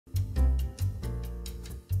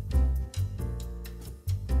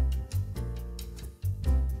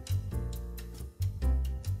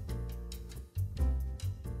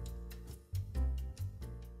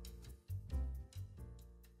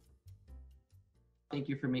Thank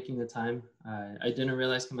you for making the time. I didn't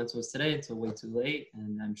realize commencement was today until way too late,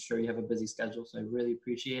 and I'm sure you have a busy schedule, so I really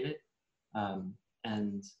appreciate it.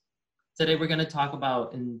 And today we're going to talk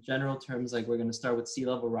about, in general terms, like we're going to start with sea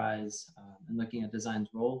level rise and looking at design's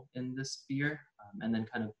role in this sphere, and then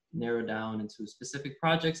kind of narrow down into specific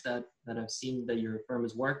projects that I've seen that your firm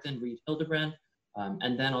has worked in, Reed Hilderbrand,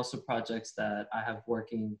 and then also projects that I have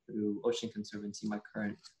working through Ocean Conservancy, my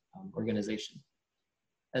current organization.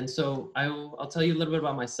 And so I'll tell you a little bit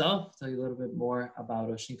about myself, tell you a little bit more about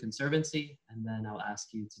Ocean Conservancy, and then I'll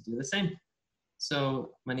ask you to do the same.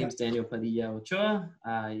 So my name is Daniel Padilla Ochoa.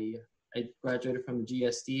 I graduated from the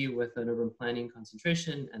GSD with an urban planning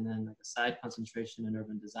concentration and then like a side concentration in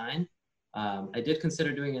urban design. I did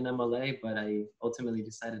consider doing an MLA, but I ultimately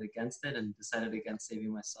decided against it and decided against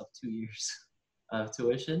saving myself 2 years of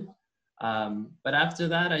tuition. But after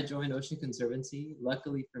that, I joined Ocean Conservancy.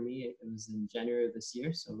 Luckily for me, it was in January of this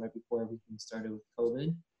year, so right before everything started with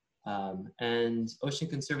COVID. And Ocean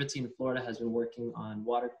Conservancy in Florida has been working on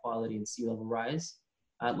water quality and sea level rise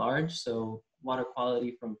at large. So water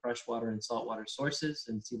quality from freshwater and saltwater sources,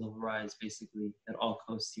 and sea level rise basically at all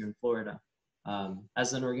coasts here in Florida.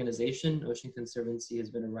 As an organization, Ocean Conservancy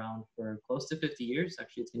has been around for close to 50 years.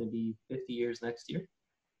 Actually, it's going to be 50 years next year.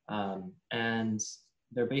 And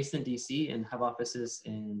they're based in DC and have offices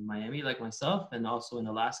in Miami, like myself, and also in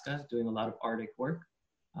Alaska, doing a lot of Arctic work.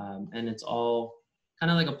 And it's all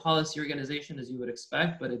kind of like a policy organization, as you would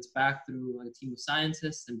expect, but it's backed through a team of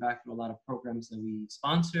scientists and backed through a lot of programs that we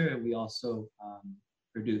sponsor and we also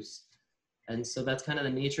produce. And so that's kind of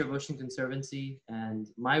the nature of Ocean Conservancy. And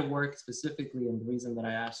my work specifically, and the reason that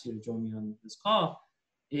I asked you to join me on this call,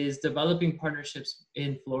 is developing partnerships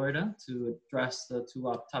in Florida to address the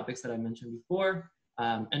two topics that I mentioned before,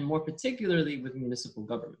 and more particularly with municipal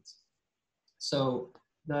governments. So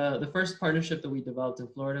the first partnership that we developed in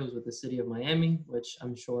Florida was with the city of Miami, which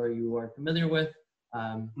I'm sure you are familiar with,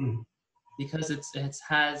 because it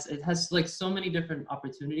has like so many different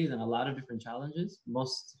opportunities and a lot of different challenges,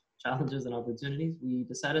 most challenges and opportunities. We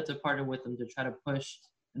decided to partner with them to try to push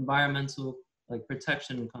environmental like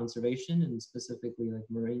protection and conservation, and specifically like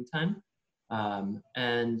marine time.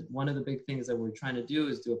 And one of the big things that we're trying to do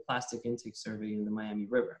is do a plastic intake survey in the Miami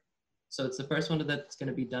River. So it's the first one that's going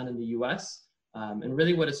to be done in the US. And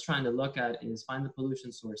really what it's trying to look at is find the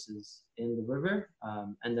pollution sources in the river.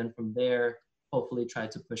 And then from there, hopefully try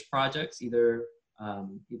to push projects, either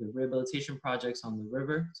rehabilitation projects on the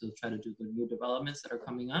river, so try to do the new developments that are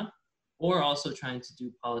coming up, or also trying to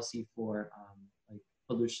do policy for like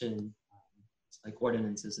pollution, like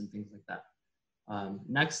ordinances and things like that.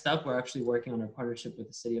 Next up, we're actually working on a partnership with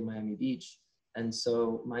the city of Miami Beach. And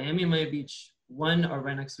so Miami and Miami Beach, one, are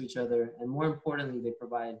right next to each other. And more importantly, they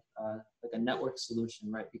provide like a network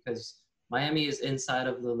solution, right? Because Miami is inside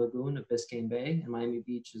of the lagoon of Biscayne Bay, and Miami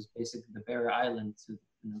Beach is basically the barrier island to the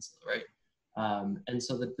peninsula, right? And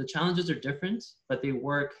so the challenges are different, but they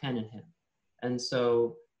work hand in hand. And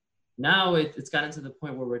so now it's gotten to the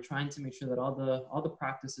point where we're trying to make sure that all the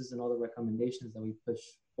practices and all the recommendations that we push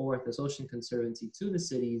forth as Ocean Conservancy to the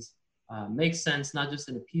cities make sense, not just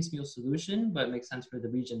in a piecemeal solution, but makes sense for the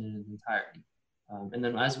region in its entirety. And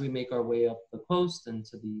then as we make our way up the coast and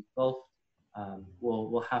to the Gulf,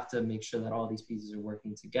 we'll have to make sure that all these pieces are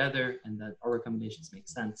working together and that our recommendations make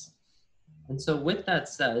sense. And so with that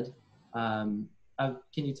said, can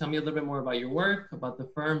you tell me a little bit more about your work, about the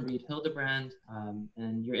firm, Reed Hilderbrand,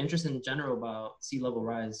 and your interest in general about sea level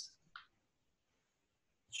rise?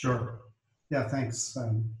 Sure. Yeah, thanks.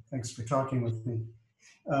 Thanks for talking with me.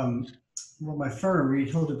 Well, my firm, Reed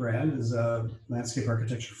Hilderbrand, is a landscape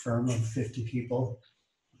architecture firm of 50 people.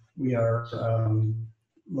 We are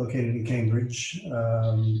located in Cambridge,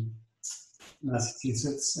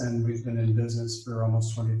 Massachusetts, and we've been in business for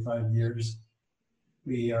almost 25 years.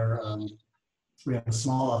 We have a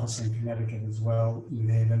small office in Connecticut as well,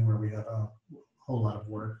 New Haven, where we have a whole lot of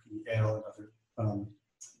work, Yale and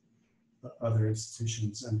other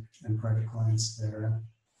institutions and private clients there.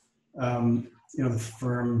 You know, the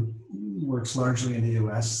firm works largely in the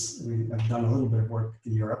US. We have done a little bit of work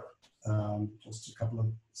in Europe, just a couple of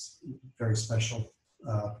very special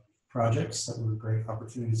projects that were great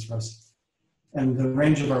opportunities for us. And the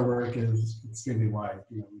range of our work is extremely wide.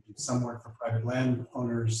 You know, we do some work for private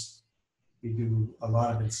landowners. We do a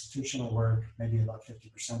lot of institutional work. Maybe about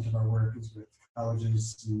 50% of our work is with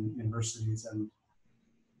colleges and universities and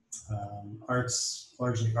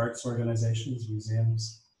largely arts organizations,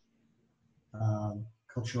 museums,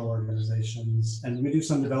 cultural organizations. And we do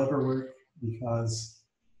some developer work because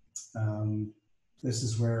this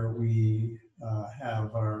is where we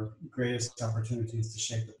have our greatest opportunities to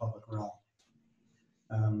shape the public realm.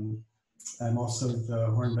 I'm also the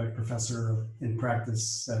Hornbeck Professor in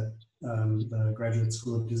Practice at the Graduate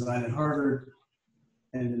School of Design at Harvard.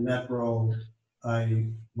 And in that role, I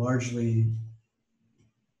largely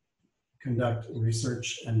conduct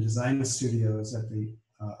research and design studios at the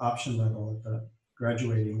option level, at the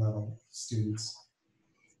graduating level students.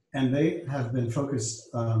 And they have been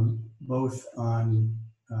focused both on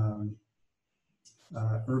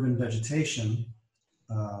urban vegetation,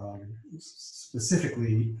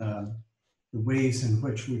 specifically the ways in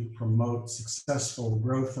which we promote successful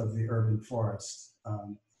growth of the urban forest.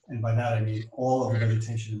 And by that I mean all of the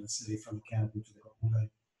vegetation in the city from the canopy to the Hornbeck.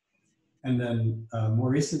 And then more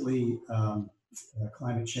recently,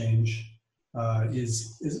 climate change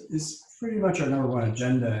is pretty much our #1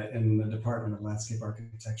 agenda in the Department of Landscape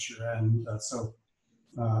Architecture. And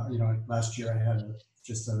you know, last year I had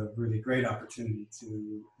just a really great opportunity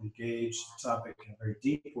to engage the topic in a very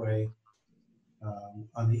deep way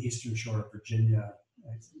on the eastern shore of Virginia.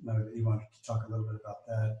 I know that you wanted to talk a little bit about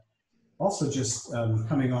that. Also, just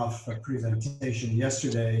coming off a presentation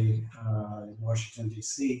yesterday in Washington,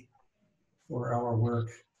 D.C. for our work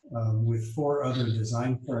with 4 other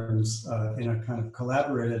design firms in a kind of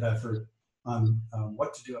collaborative effort on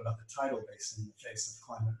what to do about the tidal basin in the face of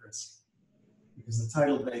climate risk. Because the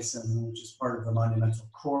tidal basin, which is part of the monumental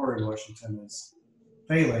core in Washington, is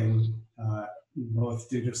failing both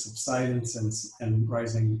due to subsidence and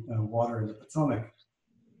rising water in the Potomac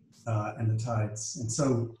and the tides. And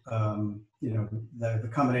so, you know, the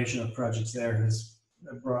combination of projects there has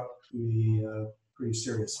brought me a pretty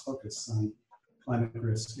serious focus on climate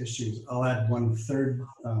risk issues. I'll add one third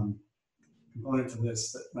component to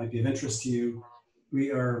this that might be of interest to you. We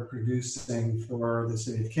are producing for the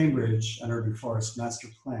city of Cambridge an urban forest master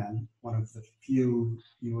plan, one of the few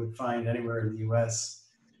you would find anywhere in the US,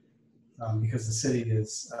 because the city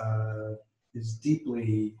is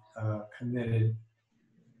deeply committed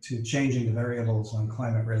to changing the variables on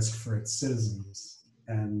climate risk for its citizens.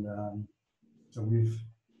 And so we've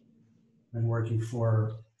been working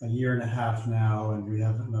for a year and a half now, and we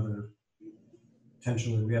have another,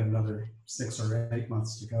 potentially we have another 6 or 8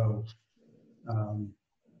 months to go.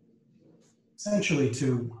 Essentially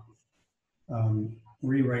to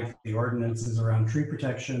rewrite the ordinances around tree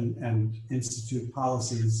protection and institute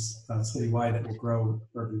policies citywide that will grow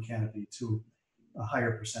urban canopy to a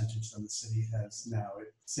higher percentage than the city has now. The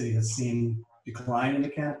city has seen decline in the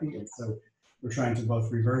canopy, and so we're trying to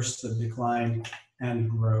both reverse the decline and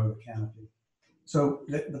grow the canopy. So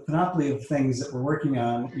the panoply of things that we're working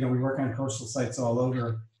on, you know, we work on coastal sites all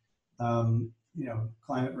over. You know,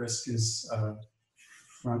 climate risk is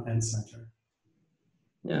front and center.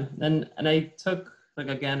 Yeah, and I took like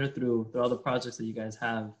a gander through all the projects that you guys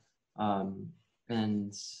have,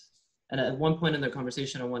 and at one point in the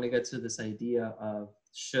conversation, I want to get to this idea of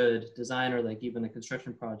should design or like even the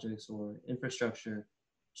construction projects or infrastructure,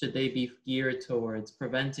 should they be geared towards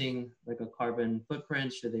preventing like a carbon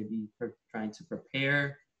footprint? Should they be trying to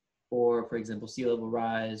prepare for example, sea level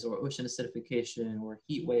rise or ocean acidification or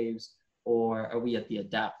heat waves? Or are we at the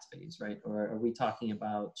adapt phase, right? Or are we talking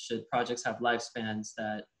about should projects have lifespans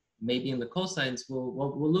that maybe in the coastlines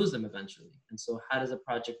we'll lose them eventually? And so how does a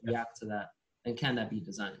project react to that? And can that be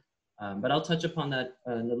designed? But I'll touch upon that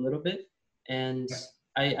in a little bit. And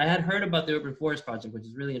I had heard about the Urban Forest Project, which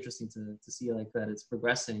is really interesting to see like that it's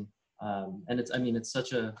progressing. And it's, I mean, it's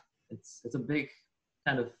such a, it's a big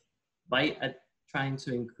kind of bite at trying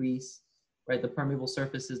to increase, right, the permeable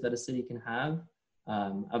surfaces that a city can have.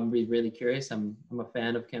 I'm really curious. I'm a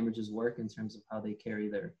fan of Cambridge's work in terms of how they carry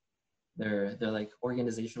their like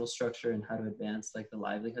organizational structure and how to advance like the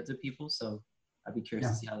livelihoods of people. So I'd be curious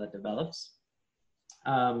to see how that develops.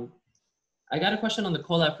 I got a question on the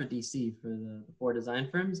collab for DC for the 4 design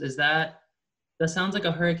firms. That sounds like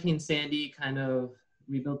a Hurricane Sandy kind of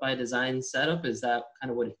rebuilt by design setup. Is that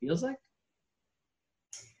kind of what it feels like?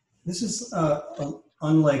 This is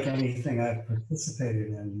unlike anything I've participated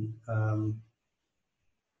in.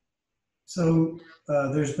 So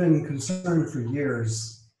there's been concern for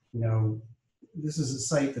years, you know, this is a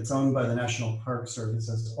site that's owned by the National Park Service,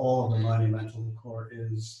 as all of the monumental core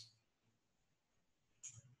is.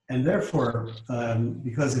 And therefore,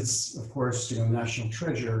 because it's, of course, you know, national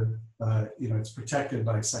treasure, you know, it's protected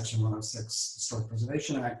by Section 106 Historic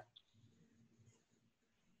Preservation Act.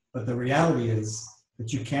 But the reality is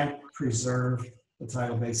that you can't preserve the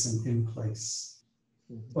tidal basin in place.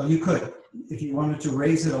 Well, you could, if you wanted to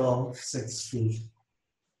raise it all 6 feet,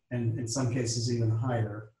 and in some cases even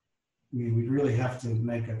higher, we would really have to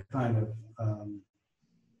make a kind of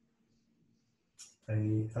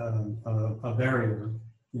a barrier,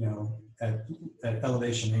 you know, at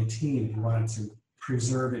elevation 18 if you wanted to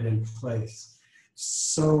preserve it in place.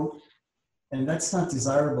 So, and that's not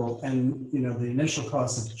desirable. And, you know, the initial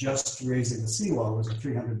cost of just raising the seawall was a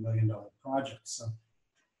 $300 million project.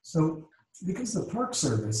 So because the Park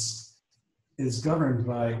Service is governed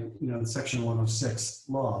by, you know, the Section 106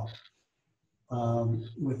 law,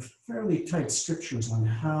 with fairly tight strictures on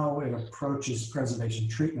how it approaches preservation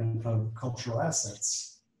treatment of cultural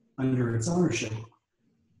assets under its ownership.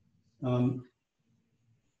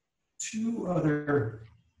 Two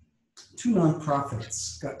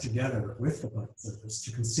nonprofits got together with the Park Service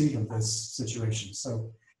to conceive of this situation.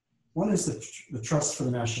 So one is the Trust for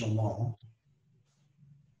the National Mall,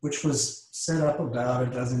 which was set up about a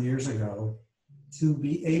dozen years ago to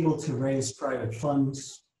be able to raise private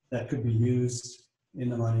funds that could be used in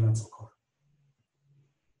the monumental court.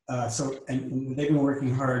 And they've been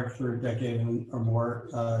working hard for a decade or more,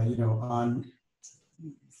 you know, on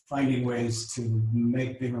finding ways to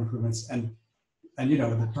make bigger improvements. And you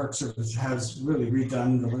know, the Park Service has really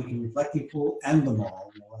redone the Lincoln Reflecting Pool and the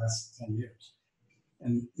mall in the last 10 years.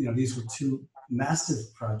 And you know, these were two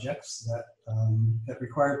massive projects that that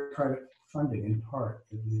required private funding in part,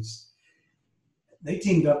 at least. They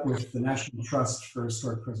teamed up with the National Trust for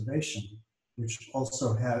Historic Preservation, which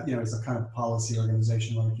also had, you know, is a kind of policy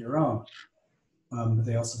organization like your own, but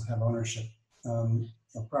they also have ownership of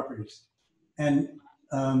properties. And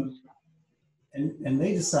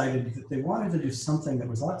they decided that they wanted to do something that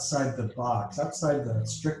was outside the box, outside the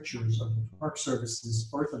strictures of the Park Service's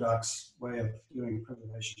orthodox way of doing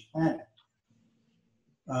preservation planning.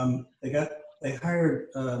 They hired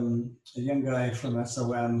a young guy from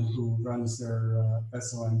SOM who runs their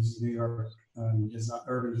SOM's New York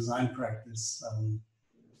urban design practice,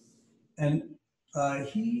 and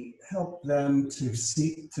he helped them to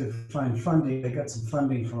find funding. They got some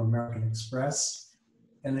funding from American Express,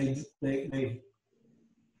 and they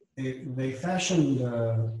fashioned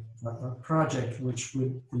a project which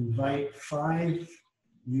would invite 5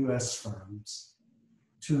 U.S. firms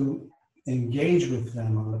to engage with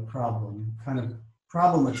them on the problem, kind of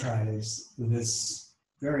problematize this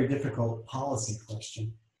very difficult policy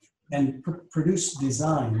question, and produce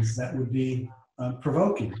designs that would be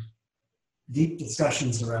provoking deep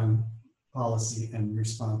discussions around policy and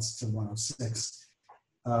response to 106.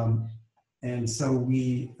 And so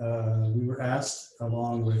we were asked,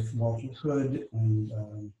 along with Walter Hood and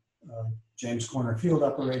James Corner Field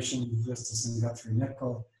Operations, Vistas and Guthrie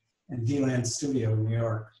Nickel, and D-Land Studio in New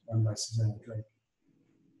York, run by Susanna Drake.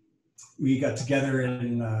 We got together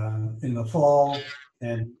in the fall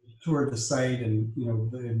and toured the site, and you know,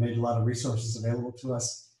 they made a lot of resources available to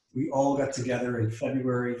us. We all got together in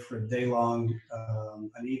February for a day-long,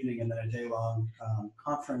 an evening and then a day-long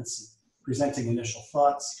conference, presenting initial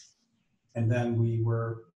thoughts. And then we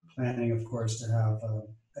were planning, of course, to have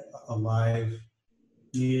a live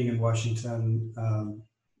meeting in Washington,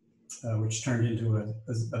 which turned into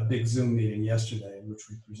a big Zoom meeting yesterday, in which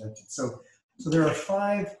we presented. So there are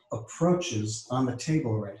 5 approaches on the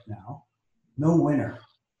table right now. No winner.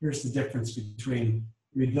 Here's the difference between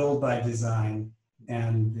Rebuild by Design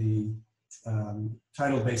and the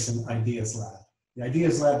Tidal Basin Ideas Lab. The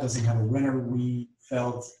Ideas Lab doesn't have a winner. We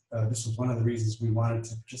felt this was one of the reasons we wanted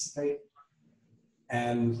to participate,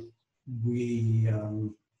 and we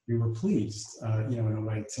were pleased, you know, in a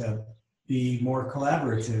way, to be more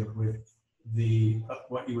collaborative with the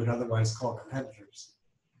what you would otherwise call competitors,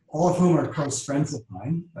 all of whom are close friends of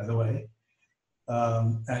mine, by the way.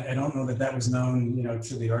 I don't know that that was known, you know,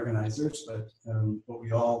 to the organizers, but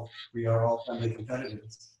we are all friendly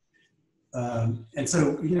competitors. And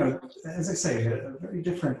so, you know, as I say, a very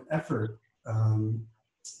different effort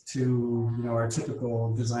to, you know, our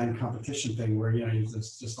typical design competition thing, where, you know,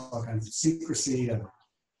 there's just all kinds of secrecy, and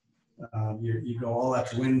you go all out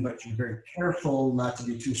to win, but you're very careful not to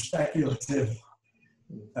be too speculative,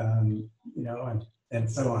 you know, and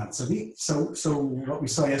so on. So what we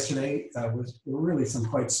saw yesterday were really some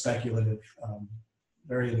quite speculative,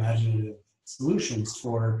 very imaginative solutions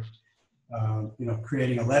for, you know,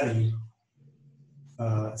 creating a levee.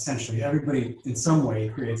 Essentially, everybody in some way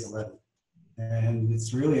creates a levee, and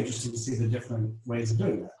it's really interesting to see the different ways of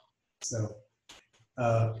doing that. So,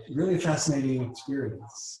 really fascinating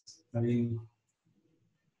experience. I mean,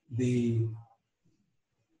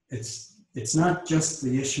 it's not just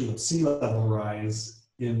the issue of sea level rise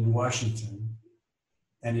in Washington,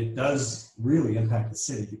 and it does really impact the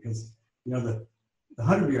city, because, you know, the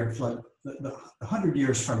 100-year flood, the 100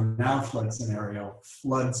 years from now flood scenario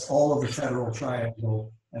floods all of the Federal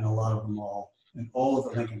Triangle and a lot of the mall and all of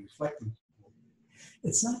the Lincoln Reflecting Pool.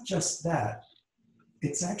 It's not just that.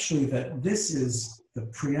 It's actually that this is the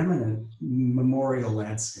preeminent memorial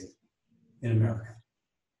landscape in America.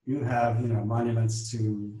 You have, monuments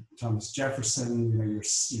to Thomas Jefferson.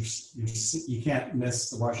 You can't miss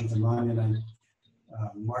the Washington Monument,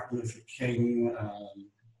 Martin Luther King,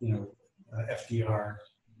 FDR,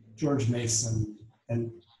 George Mason,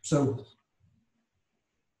 and so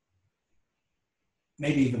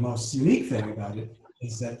maybe the most unique thing about it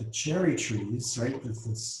is that the cherry trees, right,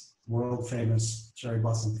 this world famous cherry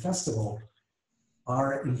blossom festival,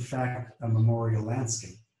 are in fact a memorial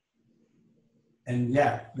landscape. And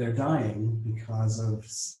yet they're dying because of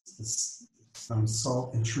some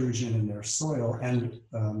salt intrusion in their soil. And,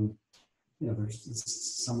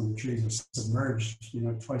 some of the trees are submerged,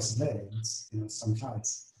 twice a day,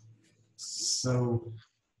 sometimes. So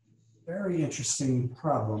very interesting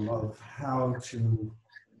problem of how to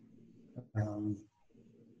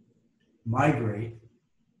migrate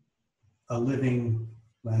a living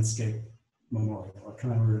landscape memorial, a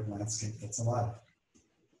commemorative landscape that's alive.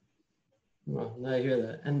 Well, I hear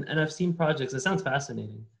that, and I've seen projects. It sounds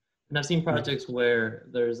fascinating, and I've seen projects where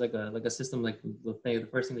there's like a system like the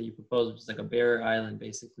first thing that you propose, which is like a barrier island,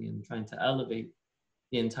 basically, and trying to elevate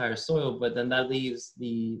the entire soil. But then that leaves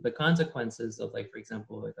the consequences of, like, for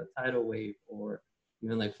example, like a tidal wave or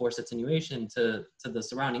even like force attenuation to the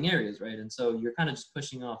surrounding areas, right? And so you're kind of just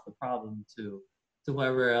pushing off the problem to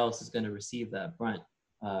whoever else is going to receive that brunt.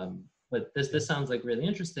 But this sounds like really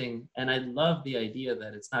interesting, and I love the idea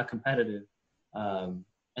that it's not competitive.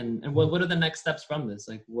 And what are the next steps from this?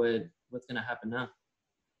 Like, what's going to happen now?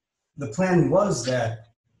 The plan was that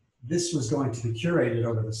this was going to be curated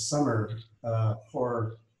over the summer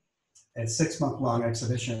for a 6-month-long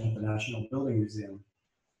exhibition at the National Building Museum.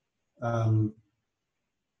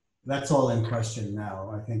 That's all in question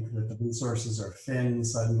now. I think that the food sources are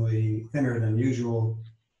suddenly thinner than usual.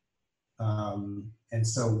 And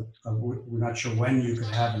so we're not sure when you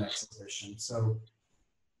could have an exhibition. So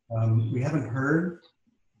we haven't heard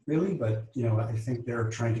really, but I think they're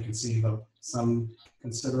trying to conceive of some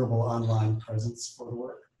considerable online presence for the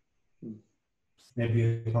work.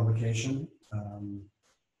 Maybe a publication.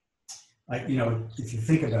 If you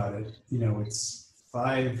think about it, it's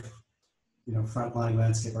 5, frontline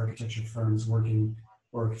landscape architecture firms working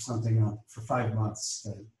or something on for 5 months,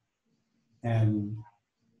 and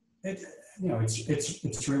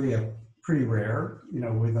it's really a pretty rare,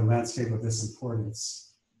 with a landscape of this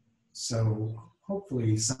importance. So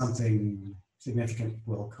hopefully something significant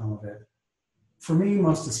will come of it. For me,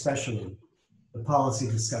 most especially, the policy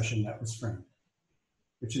discussion that was framed,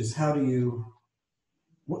 which is how do you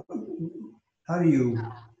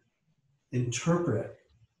interpret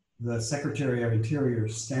the Secretary of Interior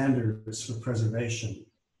standards for preservation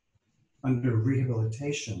under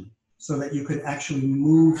rehabilitation so that you could actually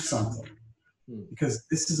move something? Because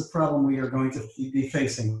this is a problem we are going to be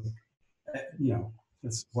facing.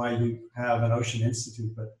 That's why you have an Ocean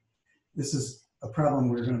Institute, but this is a problem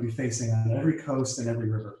we're going to be facing on every coast and every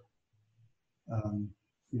river,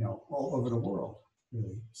 all over the world,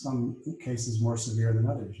 really. Some cases more severe than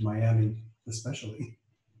others, Miami especially.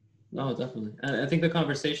 No, definitely. And I think the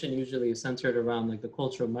conversation usually is centered around like the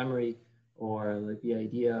cultural memory, or like the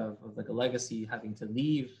idea of like a legacy having to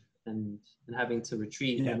leave and having to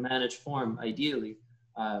retreat in a managed form, ideally.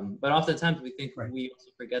 But oftentimes we think we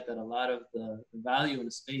also forget that a lot of the value in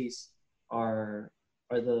the space are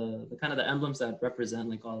the kind of the emblems that represent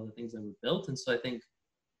like all of the things that were built. And so I think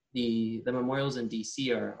the memorials in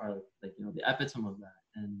DC are like, the epitome of that,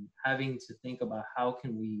 and having to think about how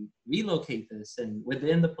can we relocate this, and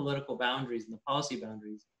within the political boundaries and the policy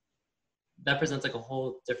boundaries, that presents like a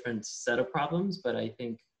whole different set of problems. But I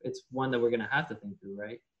think it's one that we're going to have to think through,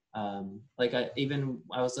 right? I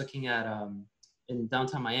was looking at in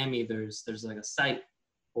downtown Miami, there's like a site,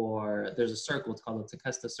 or there's a circle, it's called the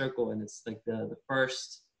Tequesta Circle, and it's like the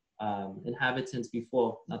first inhabitants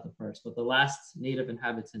before, not the first, but the last native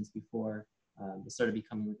inhabitants before it started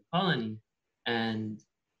becoming like a colony. And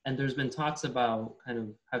there's been talks about kind of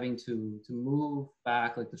having to move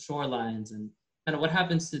back like the shorelines, and kind of what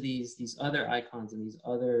happens to these other icons and these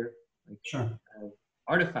other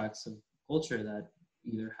artifacts of culture that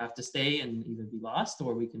either have to stay and either be lost,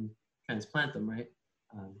 or we can transplant them, right?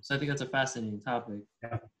 So I think that's a fascinating topic.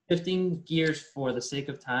 Yeah. Shifting gears for the sake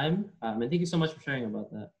of time, and thank you so much for sharing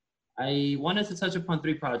about that. I wanted to touch upon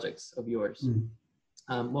 3 projects of yours.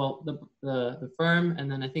 Well, the firm,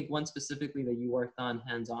 and then I think one specifically that you worked on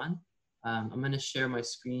hands-on. I'm going to share my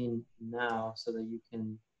screen now so that you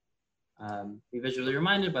can be visually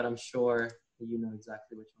reminded, but I'm sure that you know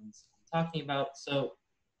exactly which ones I'm talking about. So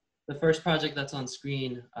the first project that's on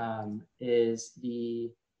screen is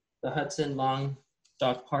the Hudson Long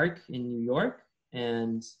Dock Park in New York.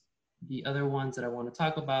 And The other ones that I want to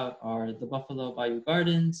talk about are the Buffalo Bayou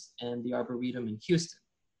Gardens and the Arboretum in Houston.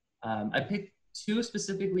 I picked two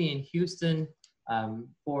specifically in Houston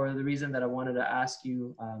for the reason that I wanted to ask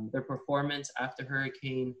you their performance after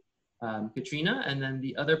Hurricane Katrina, and then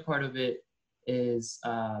the other part of it is,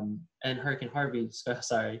 and Hurricane Harvey,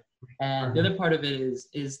 sorry. And the other part of it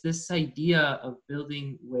is this idea of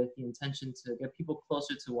building with the intention to get people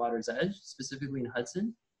closer to water's edge, specifically in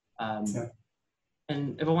Hudson. Yeah.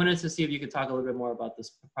 And if I wanted to see if you could talk a little bit more about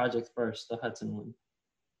this project first, the Hudson one.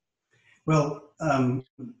 Well,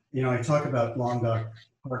 you know, I talk about Long Dock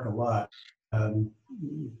Park a lot,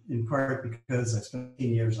 in part because I spent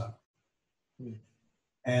 15 years on it.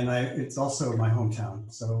 And it's also my hometown.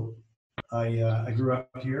 So I grew up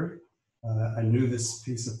here. I knew this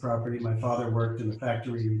piece of property. My father worked in the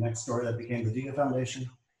factory next door that became the Dia Foundation.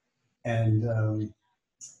 And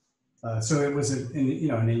so it was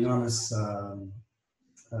an enormous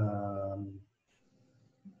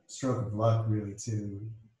stroke of luck, really, to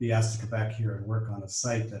be asked to come back here and work on a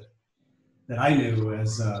site that I knew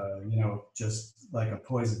as, you know, just like a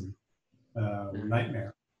poison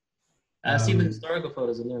nightmare. I've seen the historical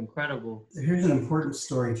photos and they're incredible. Here's an important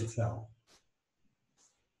story to tell.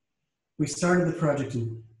 We started the project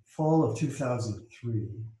in fall of 2003.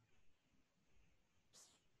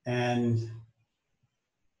 And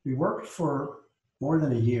we worked for more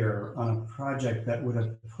than a year on a project that would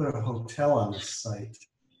have put a hotel on the site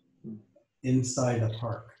inside a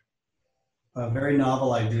park. A very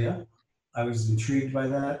novel idea. I was intrigued by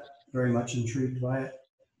that, very much intrigued by it.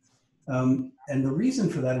 And the reason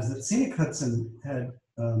for that is that Scenic Hudson had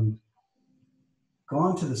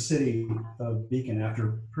gone to the city of Beacon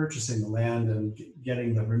after purchasing the land and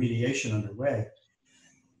getting the remediation underway,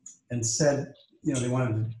 and said, you know, they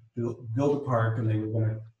wanted to build a park and they were going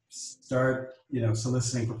to start, you know,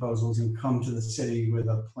 soliciting proposals and come to the city with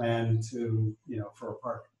a plan to, you know, for a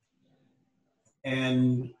park.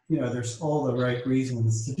 And, you know, there's all the right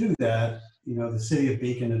reasons to do that. You know, the city of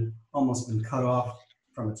Beacon had almost been cut off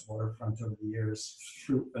from its waterfront over the years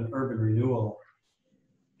through an urban renewal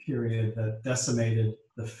period that decimated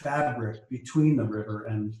the fabric between the river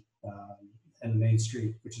and Main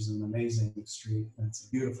Street, which is an amazing street. And it's a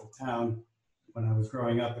beautiful town. When I was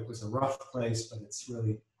growing up, it was a rough place, but it's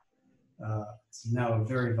really, it's now a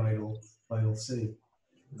very vital city.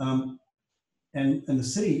 And the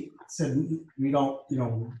city said, we don't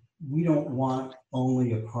want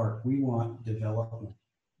only a park. We want development.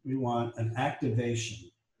 We want an activation.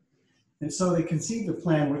 And so they conceived a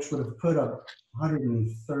plan which would have put a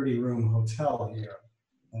 130-room hotel here.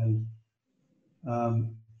 And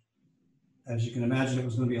as you can imagine, it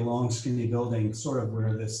was going to be a long, skinny building, sort of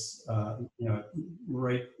where this, you know,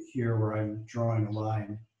 right here where I'm drawing a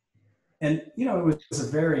line. And, you know, it was a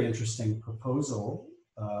very interesting proposal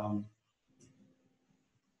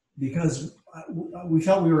because we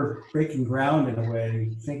felt we were breaking ground in a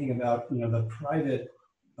way, thinking about, you know, the private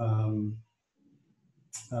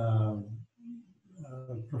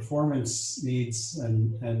performance needs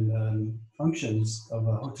and functions of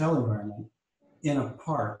a hotel environment in a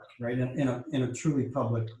park, right? In a truly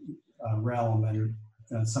public realm,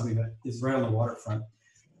 and something that is right on the waterfront.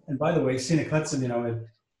 And by the way, Scenic Hudson, you know, had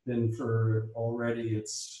been for already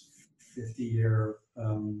its 50-year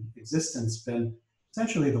existence, been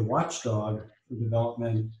essentially the watchdog for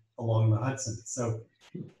development along the Hudson. So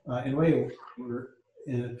in a way, we're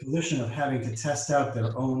in a position of having to test out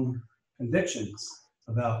their own convictions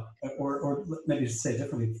about, or maybe to say it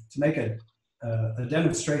differently, to make a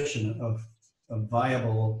demonstration of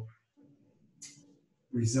viable,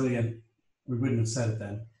 resilient, we wouldn't have said it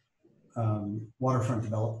then, waterfront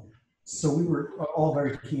development. So we were all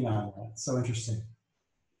very keen on that. So interesting.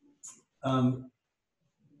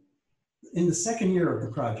 In the second year of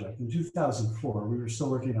the project, in 2004, we were still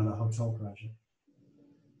working on a hotel project.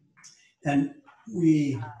 And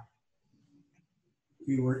we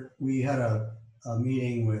had a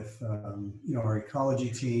meeting with you know, our ecology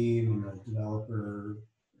team and the developer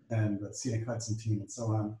and the Scenic Hudson team and so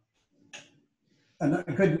on. And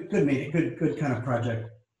a good meeting, good kind of project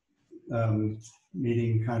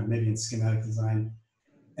meeting, kind of maybe in schematic design.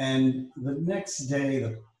 And the next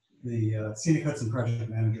day, the Scenic Hudson project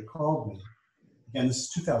manager called me. Again, this is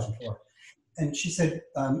 2004. And she said,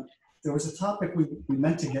 there was a topic we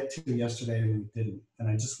meant to get to yesterday and we didn't. And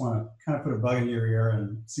I just want to kind of put a bug in your ear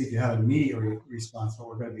and see if you have an immediate response, but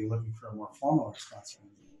we're going to be looking for a more formal response.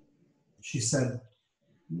 She said,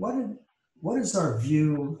 what is our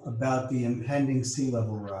view about the impending sea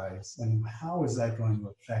level rise and how is that going to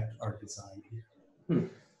affect our design here?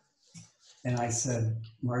 And I said,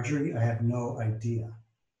 Marjorie, I have no idea.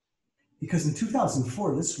 because in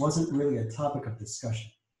 2004, this wasn't really a topic of discussion.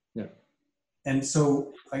 Yeah. And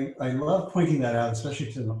so I love pointing that out,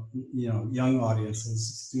 especially to, you know, young audiences,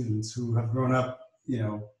 students who have grown up, you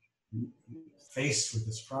know, faced with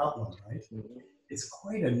this problem, right? It's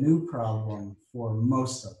quite a new problem for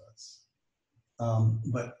most of us.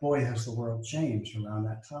 But boy, has the world changed around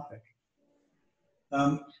that topic.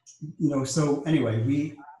 You know, so anyway,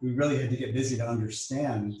 we really had to get busy to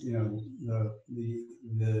understand, you know,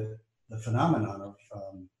 the phenomenon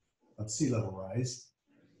of sea level rise,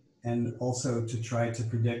 and also to try to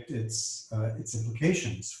predict its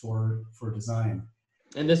implications for design.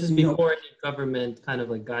 And this is before any government kind of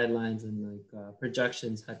like guidelines and like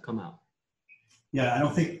projections had come out. Yeah, I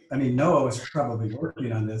don't think, I mean, NOAA was probably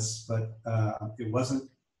working on this, but it wasn't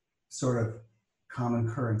sort of common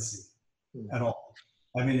currency at all.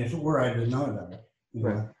 I mean, if it were, I'd have known about it. You know,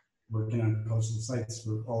 Right. Working on coastal sites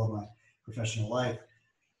for all of my professional life.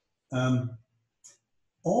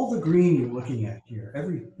 All the green you're looking at here,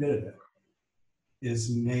 every bit of it,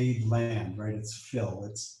 is made land, right? It's fill.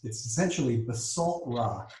 It's essentially basalt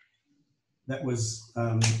rock that was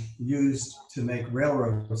used to make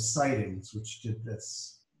railroad sidings, which did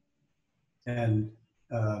this. And,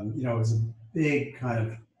 you know, it was a big kind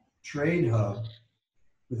of trade hub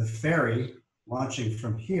with a ferry launching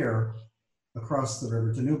from here across the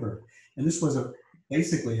river to Newburgh. And this was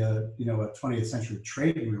basically a 20th century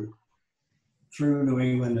trade route through New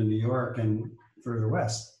England and New York and further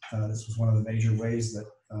west. This was one of the major ways that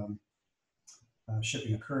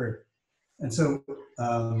shipping occurred. And so,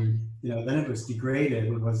 you know, then it was degraded.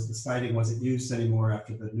 The siding wasn't used anymore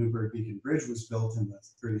after the Newburgh Beacon Bridge was built in the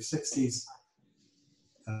early 60s.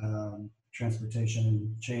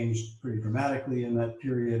 Transportation changed pretty dramatically in that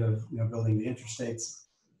period of, you know, building the interstates,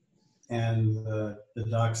 and the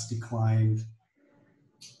docks declined.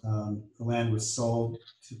 The land was sold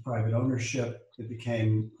to private ownership. It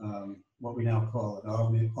became what we now call an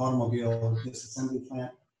automobile disassembly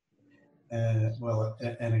plant, and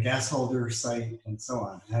a gas holder site, and so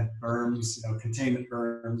on. It had berms, you know, containment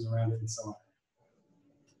berms around it, and so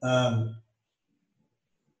on.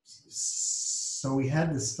 So we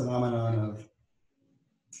had this phenomenon of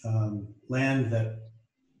land that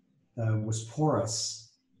was porous,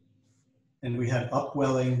 and we had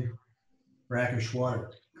upwelling brackish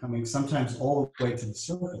water coming sometimes all the way to the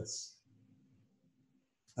surface.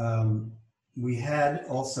 We had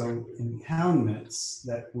also impoundments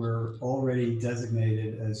that were already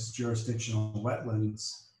designated as jurisdictional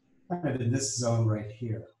wetlands, kind of in this zone right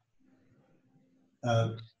here.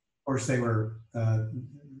 Of course, they were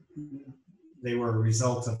a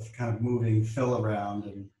result of kind of moving fill around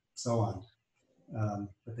and so on.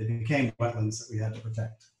 But they became wetlands that we had to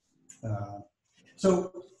protect.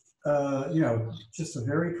 You know, just a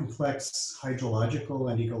very complex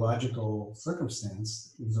hydrological and ecological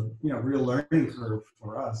circumstance. It was a, you know, real learning curve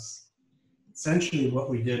for us. Essentially what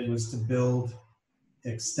we did was to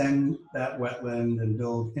extend that wetland and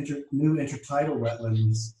build new intertidal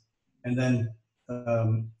wetlands, and then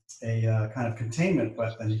a kind of containment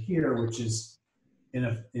wetland here, which is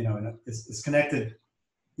is connected,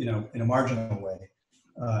 you know, in a marginal way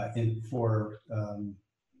for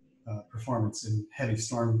performance in heavy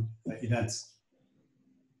storm events.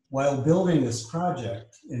 While building this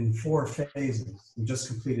project in 4 phases, we just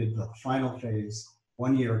completed the final phase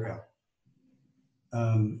 1 year ago.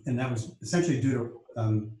 And that was essentially due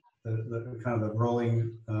to the kind of the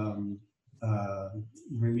rolling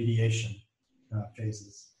remediation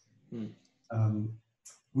phases.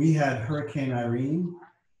 We had Hurricane Irene,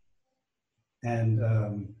 and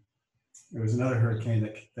there was another hurricane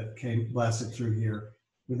that blasted through here.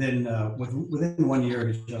 Within 1 year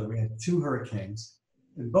of each other, we had 2 hurricanes.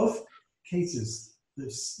 In both cases,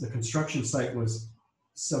 the construction site was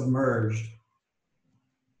submerged,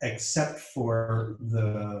 except for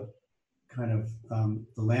the kind of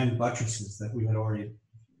the land buttresses that we had already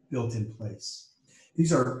built in place.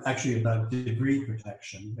 These are actually about debris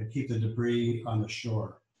protection. They keep the debris on the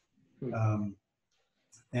shore.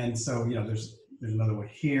 And so, you know, there's another one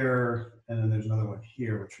here, and then there's another one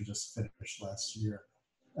here, which we just finished last year.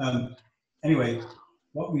 Anyway,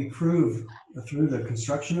 what we proved through the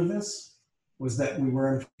construction of this was that we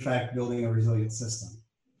were in fact building a resilient system.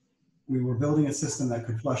 We were building a system that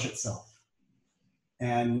could flush itself.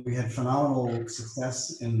 And we had phenomenal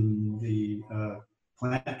success in the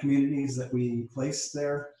plant communities that we placed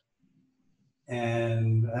there.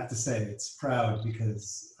 And I have to say, it's proud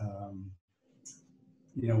because,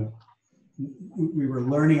 you know, we were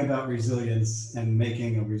learning about resilience and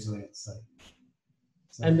making a resilient site.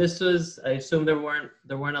 So, And this was, I assume there weren't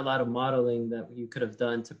a lot of modeling that you could have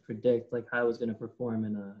done to predict like how it was going to perform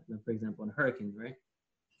for example, in a hurricane, right?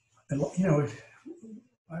 you know,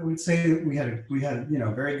 I would say that we had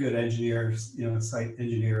very good engineers, site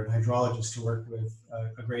engineer and hydrologist to work with,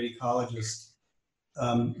 a great ecologist.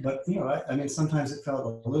 But I mean, sometimes it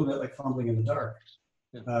felt a little bit like fumbling in the dark.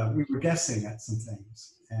 Yeah. We were guessing at some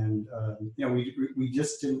things, and we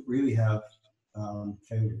just didn't really have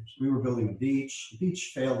failures. We were building a beach. The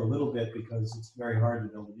beach failed a little bit because it's very hard to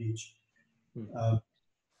build a beach.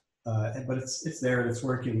 But it's there and it's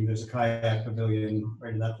working. There's a kayak pavilion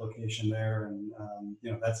right in that location there, and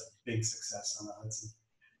that's a big success on the Hudson.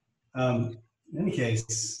 In any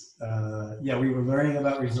case, we were learning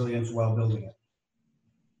about resilience while building it.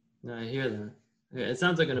 No, I hear that. It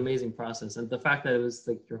sounds like an amazing process, and the fact that it was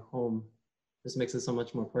like your home just makes it so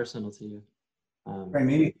much more personal to you. Very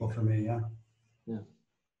meaningful for me, yeah. Yeah,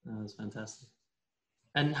 that was fantastic.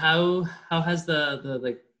 And how has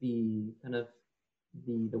the kind of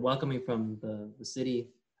the welcoming from the city,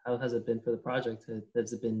 how has it been for the project?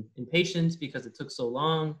 Has it been impatient because it took so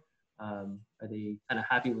long? Are they kind of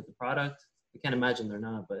happy with the product? I can't imagine they're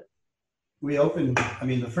not, but. We opened,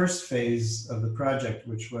 the first phase of the project,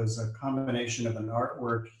 which was a combination of an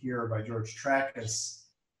artwork here by George Trackus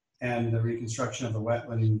and the reconstruction of the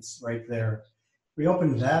wetlands right there. We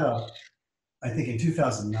opened that up, I think, in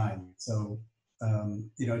 2009. So,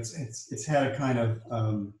 it's had a kind of,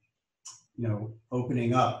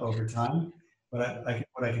 opening up over time. But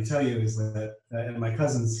what I can tell you is that, and my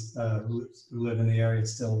cousins who live in the area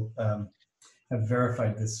still have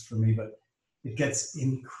verified this for me, but it gets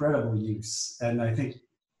incredible use. And I think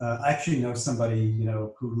I actually know somebody,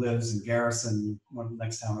 who lives in Garrison, one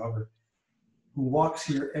next town over, who walks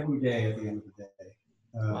here every day at the end of the day.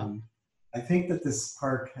 Wow. I think that this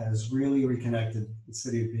park has really reconnected the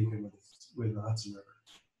city of Beacon with the Hudson River.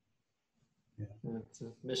 Yeah, it's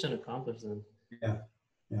a mission accomplished then.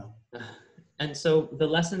 Yeah. And so the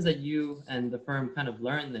lessons that you and the firm kind of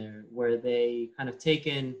learned there, were they kind of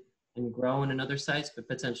taken and grown in other sites, but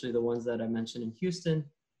potentially the ones that I mentioned in Houston?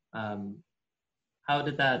 How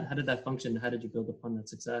did that function? How did you build upon that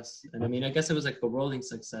success? And I mean, I guess it was like a rolling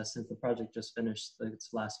success since the project just finished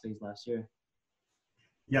its last phase last year.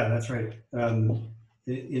 Yeah, that's right.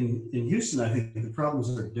 In Houston, I think the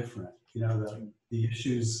problems are different. The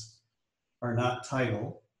issues are not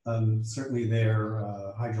tidal. Certainly they're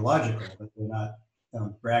hydrological, but they're not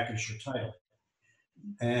brackish or tidal.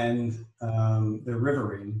 And they're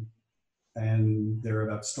riverine, and they're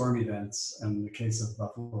about storm events in the case of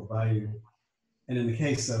Buffalo Bayou. And in the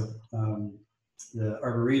case of the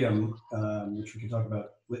Arboretum, which we can talk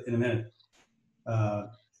about in a minute,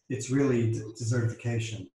 it's really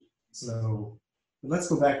desertification. So let's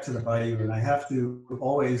go back to the Bayou, and I have to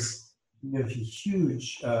always give a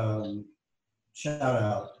huge shout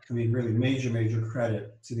out, really major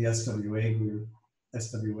credit to the SWA group,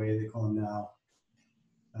 SWA they call them now,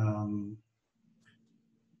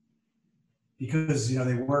 because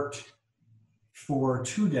they worked for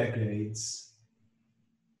 2 decades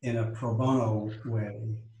in a pro bono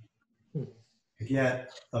way to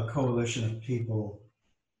get a coalition of people,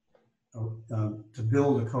 to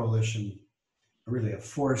build a coalition, really a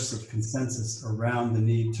force of consensus around the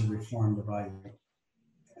need to reform the Bayou.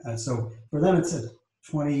 And so for them, it's a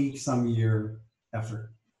 20-some year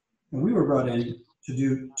effort. And we were brought in to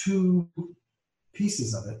do 2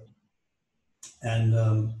 pieces of it. And,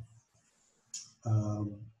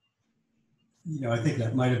 I think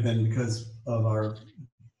that might have been because of our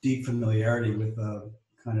deep familiarity with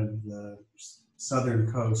kind of the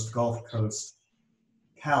southern coast, Gulf Coast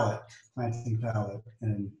planting palette.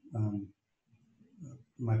 And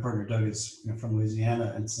my partner Doug is from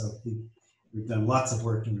Louisiana, and so we've done lots of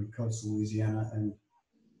work in coastal Louisiana, and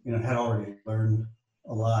had already learned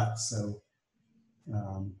a lot. So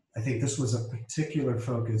I think this was a particular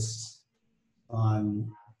focus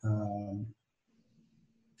on,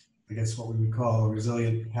 I guess, what we would call a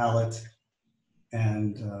resilient palate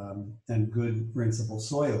and good rinsable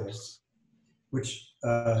soils, which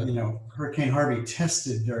Hurricane Harvey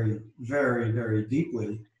tested very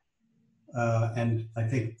deeply, and I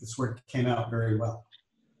think this work came out very well.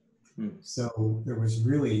 So there was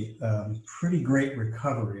really pretty great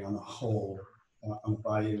recovery on the whole, on the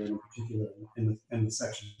Bayou, and in particular in the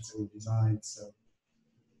sections that we designed. So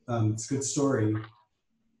it's a good story.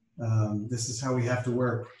 This is how we have to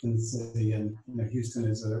work in the city, and Houston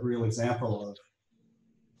is a real example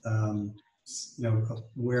of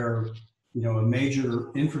where a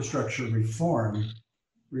major infrastructure reform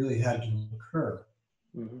really had to occur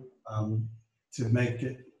to make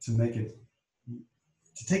it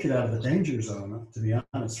to take it out of the danger zone, to be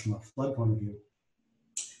honest, from a flood point of view,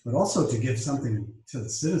 but also to give something to the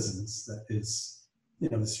citizens that is,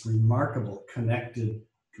 this remarkable connected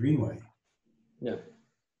greenway. Yeah.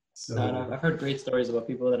 So And I've heard great stories about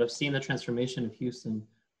people that have seen the transformation of Houston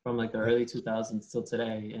from like the early 2000s till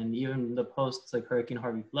today, and even the post like Hurricane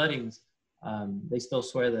Harvey floodings. They still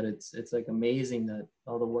swear that it's like amazing that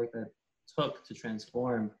all the work that took to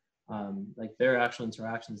transform like their actual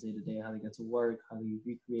interactions day to day, how they get to work, how they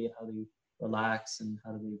recreate, how they relax, and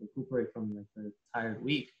how do they recuperate from like the tired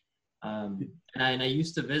week. And I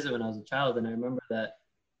used to visit when I was a child, and I remember that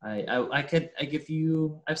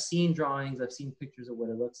I've seen drawings, I've seen pictures of what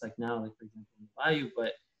it looks like now, like for example in the Bayou,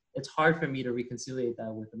 but it's hard for me to reconcile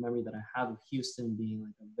that with the memory that I have of Houston being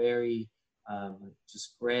like a very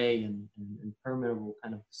just gray and impermeable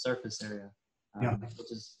kind of surface area.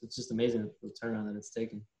 It's just amazing the turnaround that it's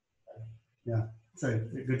taken. Yeah, it's a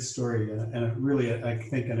good story, and really, I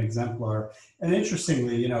think, an exemplar. And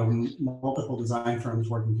interestingly, multiple design firms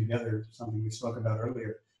working together, something we spoke about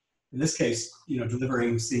earlier. In this case,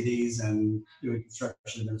 delivering CDs and doing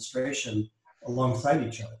construction administration alongside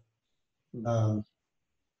each other.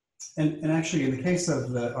 And actually, in the case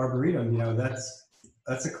of the Arboretum,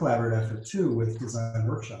 that's a collaborative effort too with Design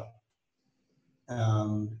Workshop,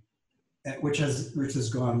 which has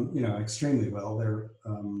gone extremely well. They're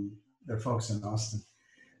folks in Austin.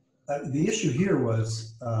 The issue here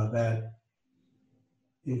was that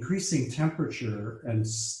increasing temperature and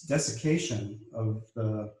desiccation of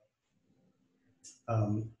the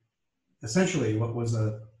essentially what was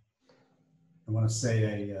a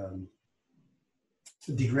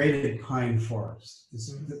degraded pine forest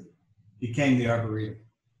became the Arboretum.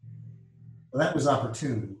 Well, that was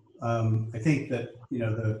opportune. I think that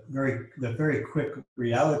the very quick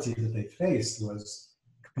reality that they faced was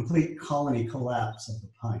complete colony collapse of the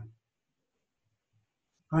pine.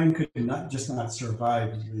 Pine could not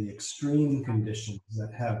survive the extreme conditions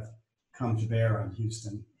that have come to bear on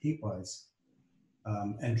Houston heat-wise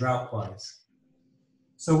and drought-wise.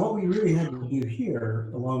 So what we really had to do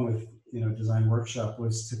here, along with Design Workshop,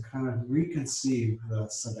 was to kind of reconceive the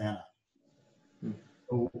savanna.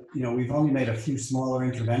 So, we've only made a few smaller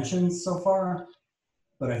interventions so far,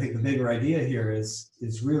 but I think the bigger idea here is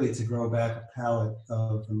really to grow back a palette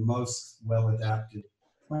of the most well-adapted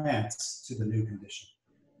plants to the new condition.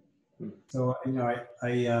 So,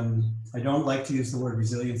 I don't like to use the word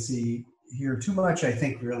resiliency here too much. I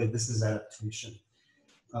think really this is adaptation.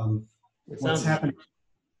 What's happening,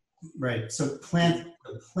 right? So the plant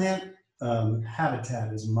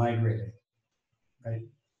habitat is migrating, right?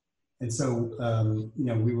 And so,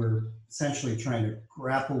 we were essentially trying to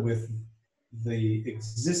grapple with the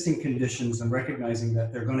existing conditions and recognizing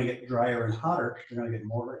that they're going to get drier and hotter. They're going to get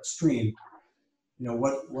more extreme.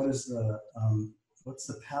 What is the what's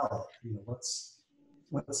the palette?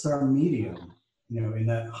 What's our medium? In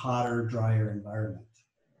that hotter, drier environment.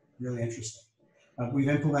 Really interesting. We've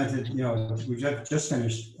implemented. We've just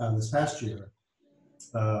finished this past year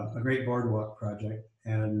a great boardwalk project,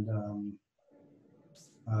 and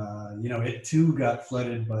it too got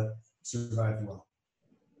flooded, but survived well.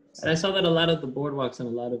 And I saw that a lot of the boardwalks and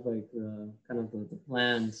a lot of like kind of the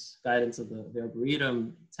plans, guidance of the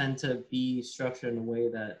Arboretum tend to be structured in a way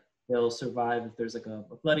that they'll survive if there's like a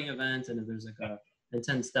flooding event and if there's like a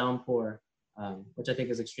intense downpour, which I think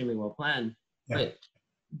is extremely well planned. Yeah. But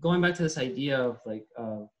going back to this idea of like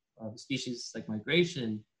of species like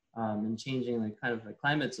migration and changing like kind of like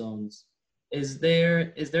climate zones, is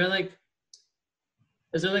there like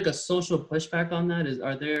a social pushback on that?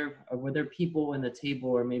 Were there people in the table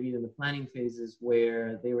or maybe in the planning phases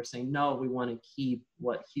where they were saying, no, we want to keep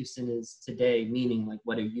what Houston is today, meaning like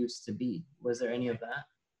what it used to be? Was there any of that?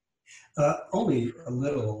 Only a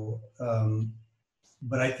little,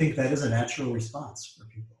 but I think that is a natural response for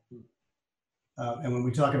people. And when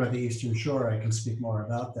we talk about the Eastern Shore, I can speak more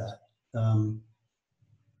about that.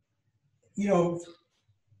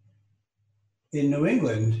 In New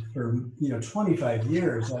England, for 25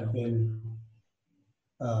 years, I've been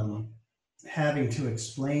having to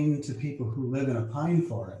explain to people who live in a pine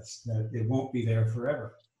forest that it won't be there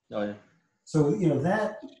forever. Oh yeah. So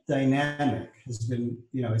that dynamic has been,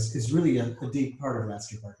 is really a deep part of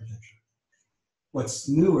landscape architecture. What's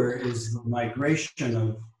newer is the migration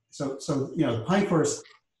of the pine forest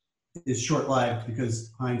is short-lived because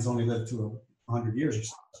pines only live to 100 years or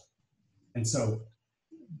so, and so.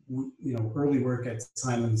 Early work at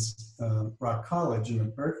Simon's Rock College in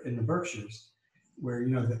the Berkshires, where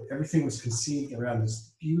everything was conceived around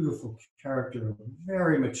this beautiful character of a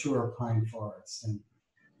very mature pine forest, and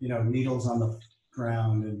needles on the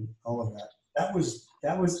ground and all of that. That was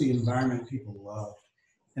the environment people loved,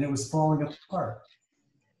 and it was falling apart.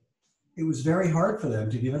 It was very hard for them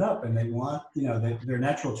to give it up, and they want, you know, their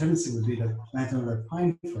natural tendency would be to plant another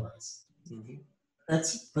pine forest.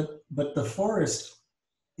 But the forest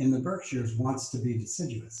in the Berkshires wants to be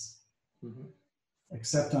deciduous,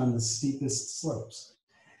 except on the steepest slopes.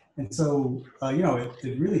 And so, you know,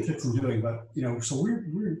 it really took some doing, but, you know, so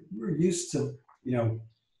we're used to, you know,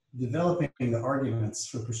 developing the arguments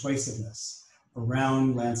for persuasiveness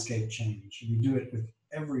around landscape change. We do it with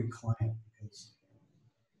every client because,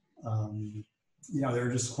 you know, there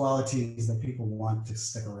are just qualities that people want to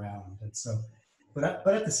stick around. And so, but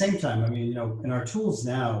at the same time, I mean, you know, in our tools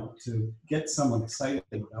now to get someone excited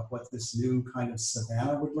about what this new kind of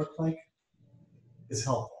savanna would look like is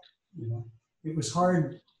helpful. You know, it was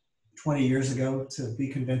hard 20 years ago to be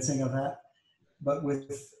convincing of that, but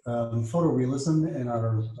with photorealism in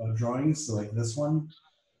our drawings like this one,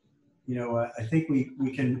 you know, I think we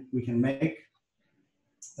can make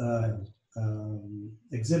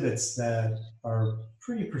exhibits that are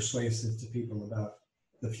pretty persuasive to people about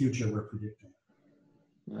the future we're predicting.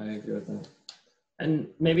 I agree with that. And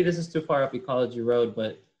maybe this is too far up Ecology Road,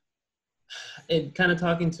 but it kind of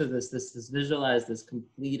talking to this visualize this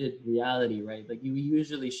completed reality, right? Like you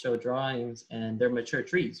usually show drawings and they're mature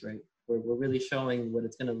trees, right? We're really showing what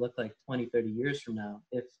it's going to look like 20, 30 years from now,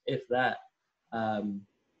 if that.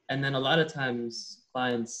 And then a lot of times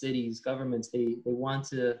clients, cities, governments, they want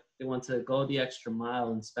to go the extra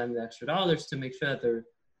mile and spend the extra dollars to make sure that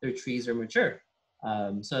their trees are mature.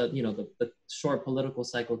 So, you know, the short political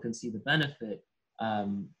cycle can see the benefit.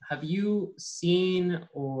 Have you seen,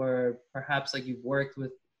 or perhaps like you've worked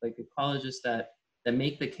with like ecologists that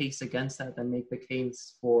make the case against that make the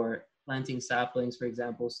case for planting saplings, for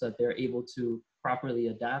example, so that they're able to properly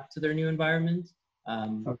adapt to their new environment?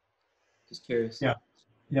 Just curious.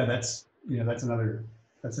 Yeah, that's, you know, that's another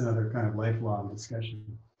kind of lifelong discussion.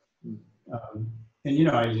 And, you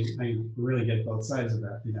know, I really get both sides of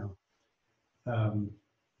that, you know.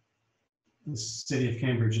 The city of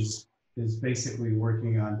Cambridge is basically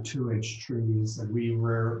working on 2-inch trees, and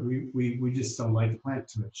we just don't like to plant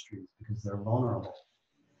 2-inch trees because they're vulnerable.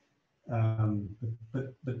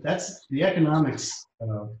 But that's the economics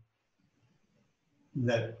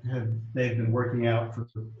that they've been working out for,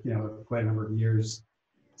 you know, quite a number of years,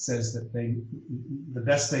 says that the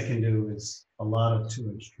best they can do is a lot of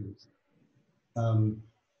 2-inch trees.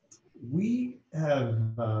 We have,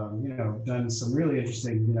 you know, done some really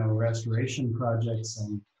interesting, you know, restoration projects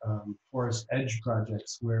and forest edge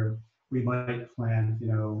projects where we might plant, you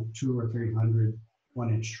know, 200 or 300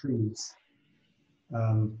 1-inch trees.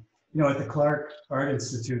 You know, at the Clark Art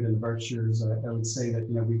Institute in the Berkshires, I would say that,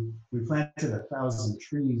 you know, we planted 1,000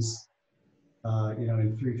 trees, you know,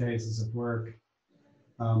 in 3 phases of work.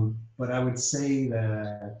 But I would say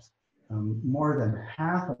that more than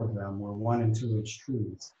half of them were 1- and 2-inch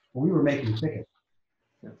trees. Well, we were making thicket.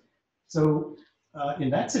 So in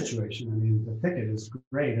that situation, I mean, the thicket is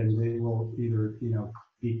great, and they will either, you know,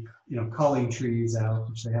 be, you know, culling trees out,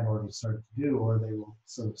 which they have already started to do, or they will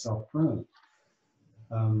sort of self-prune.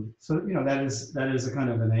 So, you know, that is a kind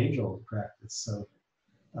of an age-old practice. So,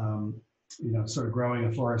 you know, sort of growing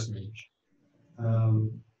a forest age.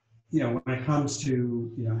 You know, when it comes to,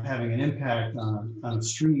 you know, having an impact on a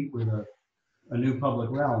street with a new public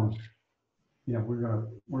realm, you know,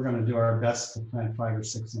 we're gonna do our best to plant 5- or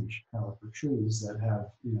 6-inch caliper trees that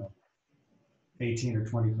have, you know, 18 or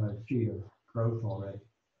 25 feet of growth already.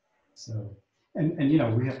 So, and you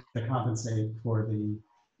know, we have to compensate for the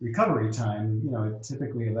recovery time. You know,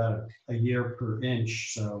 typically about a year per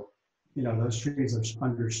inch. So, you know, those trees are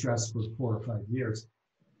under stress for 4 or 5 years.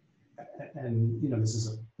 And you know, this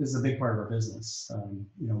is a big part of our business.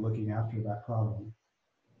 You know, looking after that problem.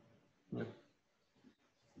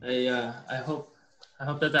 Yeah. I hope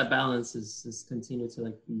that balance is continued to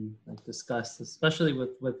like be like discussed, especially with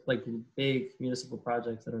like big municipal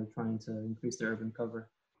projects that are trying to increase their urban cover.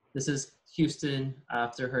 This is Houston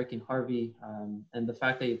after Hurricane Harvey, and the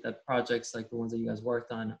fact that projects like the ones that you guys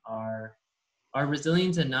worked on are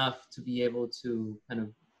resilient enough to be able to kind of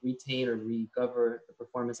retain or recover the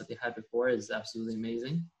performance that they had before is absolutely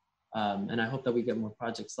amazing. And I hope that we get more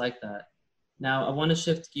projects like that. Now, I want to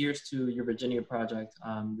shift gears to your Virginia project,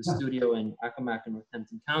 the studio in Accomack and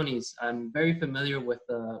Northampton counties. I'm very familiar with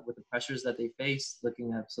the pressures that they face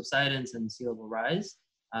looking at subsidence and sea level rise.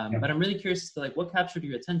 But I'm really curious as to like what captured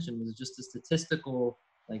your attention. Was it just a statistical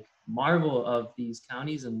like marvel of these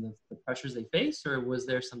counties and the pressures they face, or was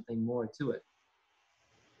there something more to it?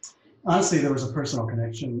 Honestly, there was a personal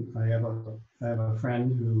connection. I have a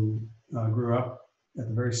friend who grew up at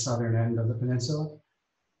the very southern end of the peninsula.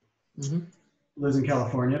 Lives in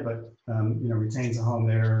California, but retains a home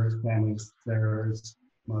there, his family's there, his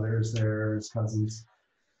mother's there, his cousins,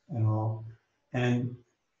 and all. And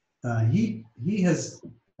he has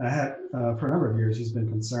had, for a number of years, he's been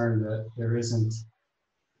concerned that there isn't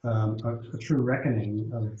a true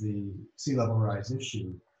reckoning of the sea level rise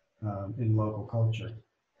issue in local culture.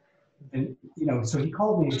 And, so he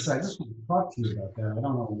called me and said, I just want to talk to you about that. I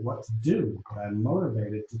don't know what to do, but I'm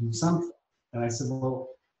motivated to do something. And I said, well,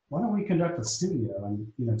 why don't we conduct a studio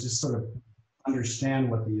and, just sort of understand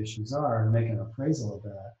what the issues are and make an appraisal of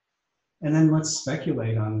that. And then let's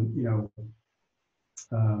speculate on,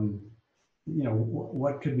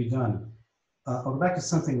 what could be done. I'll go back to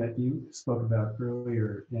something that you spoke about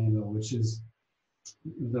earlier, Daniel, which is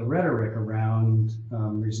the rhetoric around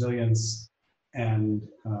resilience and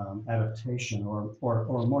adaptation, or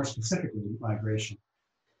more specifically, migration.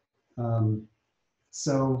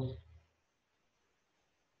 So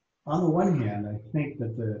on the one hand, I think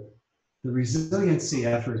that the resiliency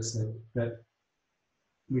efforts that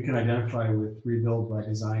we can identify with Rebuild by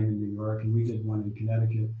Design in New York, and we did one in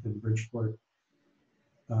Connecticut in Bridgeport,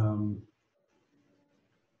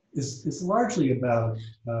 is largely about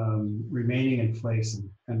remaining in place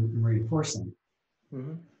and reinforcing.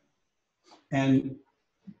 Mm-hmm. And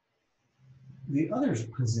the other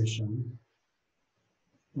position,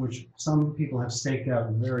 which some people have staked out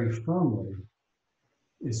very firmly,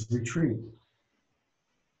 is retreat.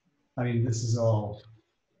 I mean, this is all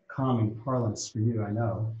common parlance for you, I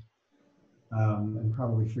know, and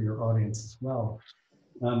probably for your audience as well.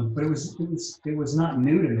 But it was not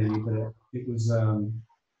new to me, but it was,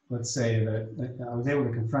 let's say that I was able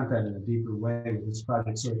to confront that in a deeper way with this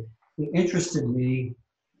project. So it interested me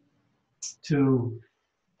to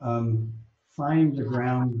find the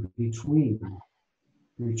ground between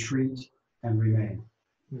retreat and remain.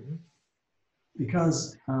 Mm-hmm.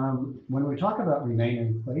 Because when we talk about remain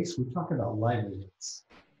in place, we talk about livelihoods.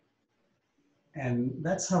 And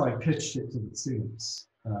that's how I pitched it to the students.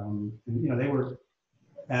 And, they were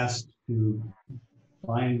asked to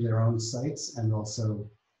find their own sites and also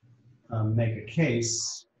make a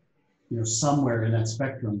case, somewhere in that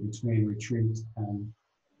spectrum between retreat and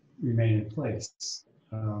remain in place.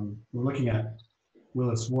 We're looking at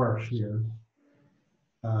Willis Wharf here.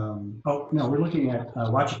 We're looking at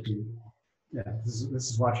Watchet Creek. Yeah, this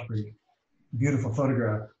is Watchet Creek. Beautiful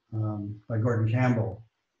photograph by Gordon Campbell,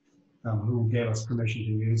 who gave us permission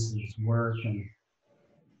to use his work, and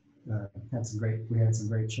we had some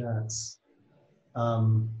great chats.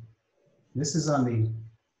 This is on the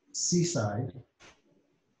seaside,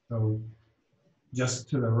 so just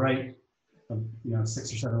to the right of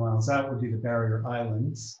 6 or 7 miles out would be the Barrier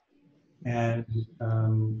Islands, and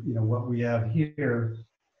what we have here.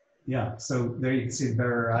 Yeah, so there you can see the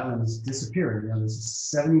Barrier Islands disappearing.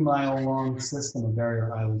 There's a 70-mile-long system of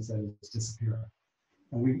Barrier Islands that is disappearing.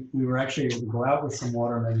 And we were actually able to go out with some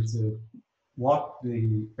watermen to walk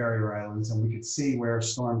the Barrier Islands, and we could see where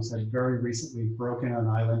storms had very recently broken an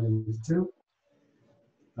island into two.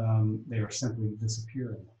 They were simply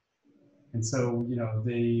disappearing. And so,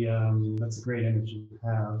 that's a great image you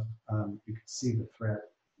have. You can see the threat.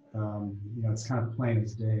 It's kind of plain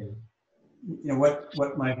as day.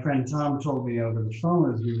 What my friend Tom told me over the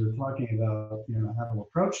phone as we were talking about, how to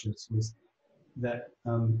approach this was that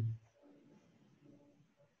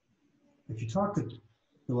if you talk to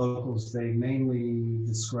the locals, they mainly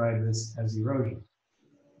describe this as erosion.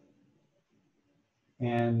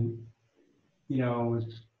 And,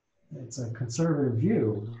 it's a conservative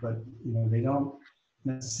view, but, they don't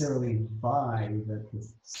necessarily buy that the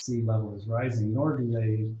sea level is rising, nor do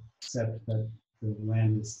they accept that the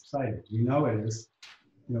land is subsiding. We know it is.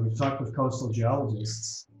 We've talked with coastal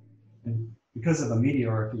geologists, and because of a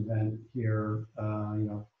meteoric event here,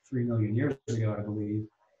 3 million years ago, I believe,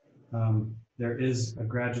 there is a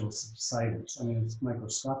gradual subsidence. I mean, it's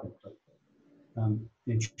microscopic, but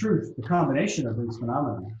in truth, the combination of these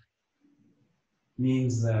phenomena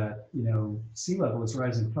means that, sea level is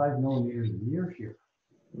rising 5 millimeters a year here.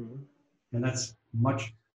 Mm-hmm. And that's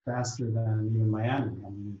much faster than even Miami. I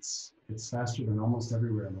mean, it's faster than almost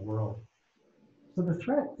everywhere in the world. So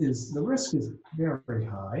the risk is very, very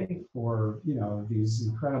high for, these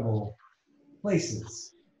incredible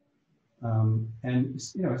places. And,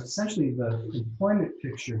 essentially the employment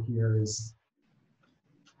picture here is,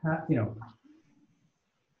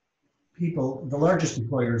 the largest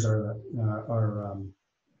employers are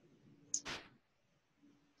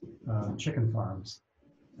chicken farms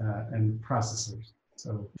and processors.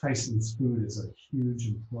 So Tyson's Food is a huge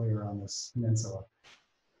employer on this peninsula.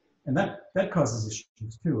 And that causes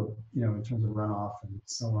issues too, in terms of runoff and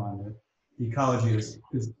so on. The ecology is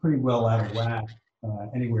pretty well out of whack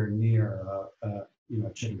anywhere near a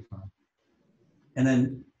chicken farm. And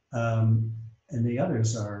then and the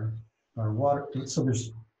others are water. So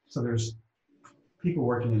there's people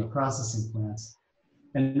working in the processing plants,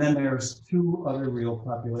 and then there's two other real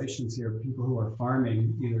populations here: people who are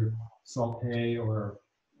farming either salt hay or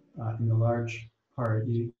in the large part.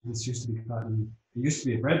 This used to be cotton. It used to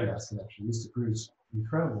be a breadbasket actually. It used to produce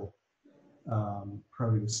incredible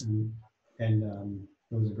produce, and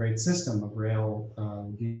there was a great system of rail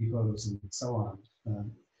depots and so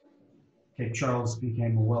on. Cape Charles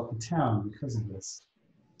became a wealthy town because of this.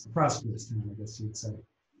 It's a prosperous town, I guess you'd say.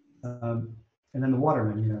 And then the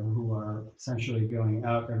watermen, who are essentially going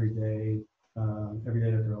out every day that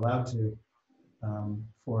they're allowed to,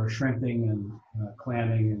 for shrimping and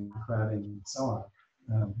clamming and crabbing and so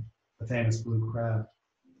on. The famous blue crab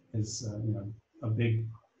is, a big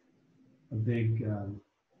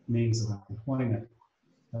means of employment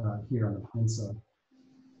here on the peninsula.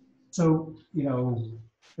 So,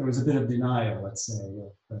 there was a bit of denial, let's say.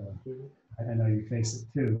 I know you face it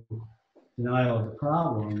too, denial of the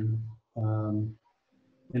problem.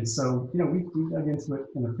 And so, we dug into it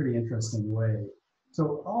in a pretty interesting way.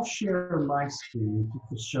 So I'll share my screen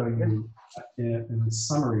to show you in a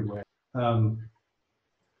summary way.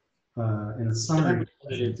 In a summary. I'm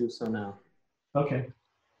going to do so now. Okay.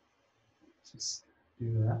 Just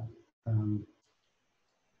do that.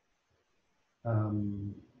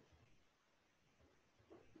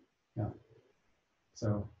 Yeah.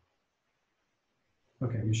 So,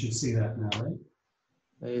 okay, you should see that now, right?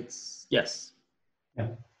 It's, yes.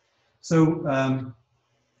 Yeah. So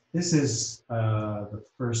this is the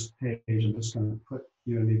first page. I'm just going to put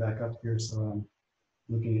you and me back up here so I'm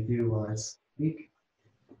looking at you while I speak.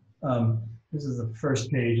 This is the first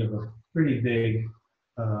page of a pretty big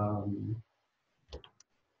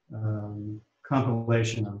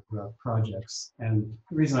compilation of projects. And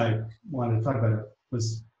the reason I wanted to talk about it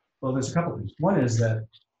was, well, there's a couple things. One is that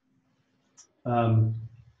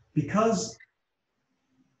because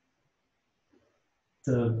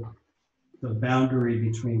the boundary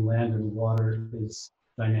between land and water is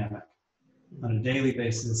dynamic on a daily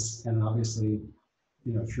basis, and obviously,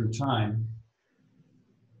 through time,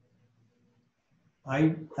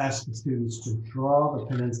 I asked the students to draw the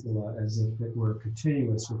peninsula as if it were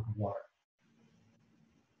continuous with the water.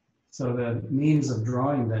 So the means of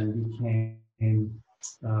drawing then became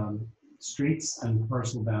streets and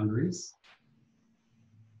parcel boundaries.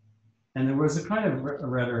 And there was a kind of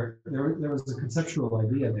there was a conceptual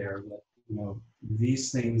idea there that,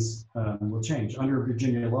 these things will change. Under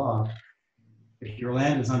Virginia law, if your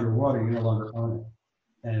land is underwater, you no longer own it.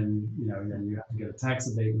 And, then you have to get a tax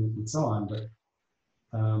abatement and so on. But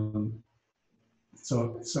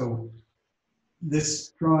so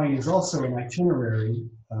this drawing is also an itinerary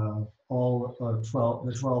of all of the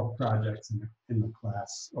 12 projects in the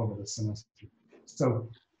class over the semester. So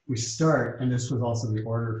we start, and this was also the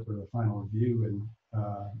order for the final review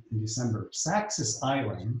in December. Saxis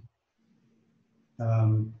Island,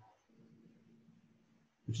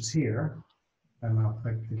 which is here. I don't know,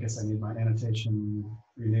 I guess I need my annotation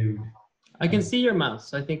renewed. I can see your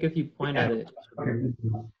mouse. I think if you point at it. Okay.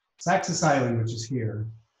 Saxis Island, which is here,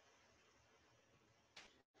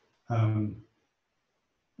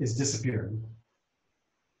 is disappearing.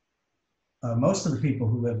 Most of the people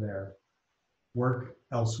who live there work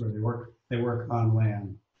elsewhere. They work on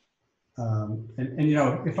land. And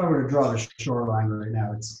if I were to draw the shoreline right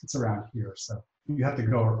now, it's around here. So you have to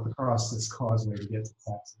go across this causeway to get to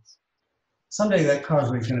Saxis. Someday that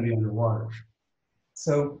causeway is going to be underwater.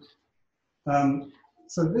 So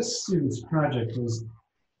this student's project was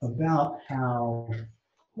about how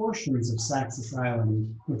portions of Saxis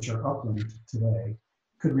Island, which are upland today,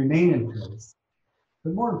 could remain in place.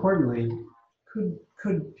 But more importantly,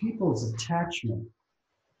 could people's attachment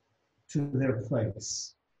to their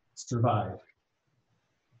place survive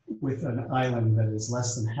with an island that is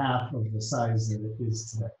less than half of the size that it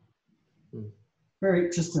is today?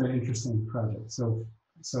 Just an interesting project. So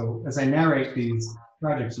as I narrate these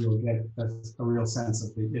projects, you'll get a real sense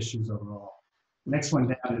of the issues overall. The next one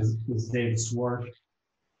down is Davis Wharf,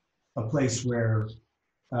 a place where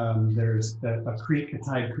there's a creek, a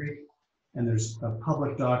tide creek, and there's a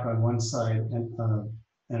public dock on one side and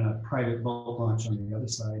a private boat launch on the other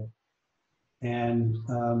side. And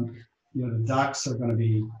the docks are going to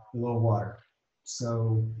be below water.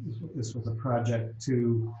 So this was a project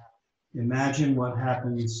to imagine what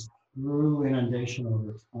happens through inundation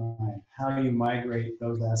over time, how you migrate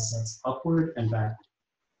those assets upward and back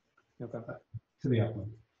to the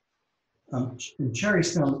upland. In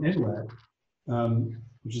Cherrystone Inlet,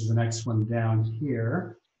 which is the next one down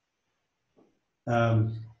here,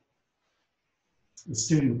 The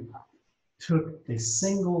student took a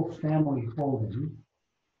single family holding,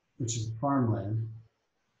 which is farmland,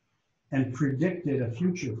 and predicted a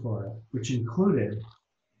future for it, which included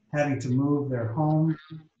having to move their home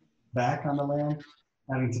back on the land,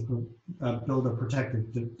 having to build a protective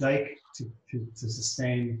dike to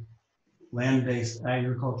sustain land-based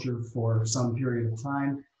agriculture for some period of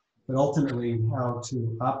time, but ultimately how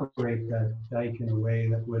to operate that dike in a way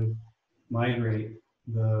that would migrate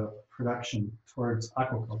the production towards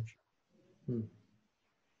aquaculture.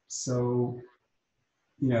 So,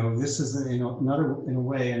 you know, this is in a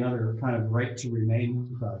way, another kind of right to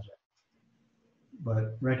remain project.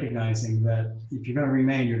 But recognizing that if you're going to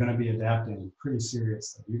remain, you're going to be adapting pretty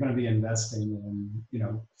seriously. You're going to be investing in, you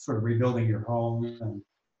know, sort of rebuilding your home and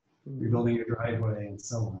rebuilding your driveway and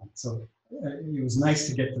so on. So it was nice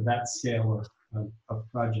to get to that scale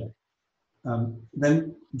of project.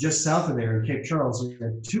 Then just south of there in Cape Charles, we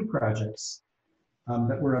had two projects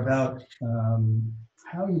that were about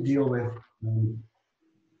how you deal with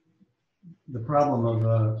the problem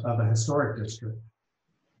of a historic district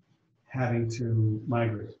having to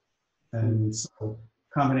migrate. And so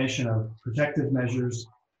combination of protective measures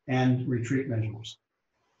and retreat measures.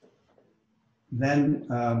 Then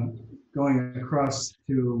going across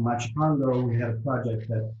to Machipongo, we had a project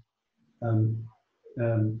that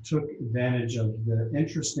took advantage of the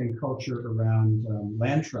interesting culture around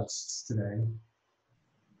land trusts today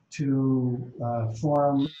to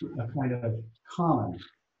form a kind of common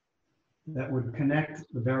that would connect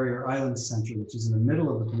the Barrier Islands Center, which is in the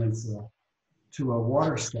middle of the peninsula, to a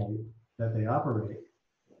water site that they operate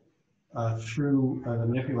through the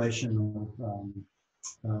manipulation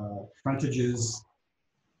of frontages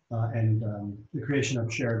and the creation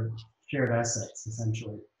of shared assets,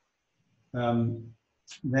 essentially.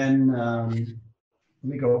 Then let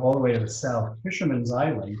me go all the way to the south. Fisherman's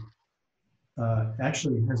Island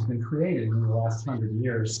actually has been created in the last 100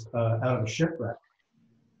 years out of a shipwreck.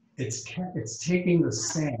 It's taking the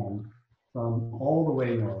sand from all the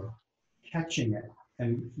way north, catching it,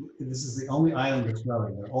 and this is the only island that's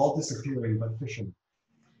growing. They're all disappearing, but fishermen.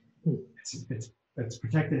 It's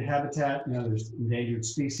protected habitat. You know, there's endangered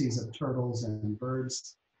species of turtles and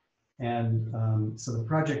birds, and so the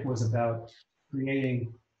project was about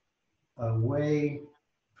creating a way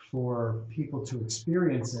for people to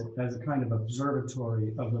experience it as a kind of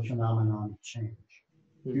observatory of the phenomenon of change.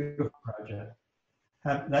 Beautiful project.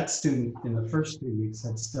 That student in the first 3 weeks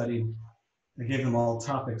had studied, I gave them all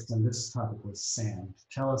topics, and this topic was sand.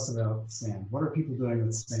 Tell us about sand. What are people doing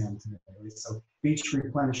with sand today? So beach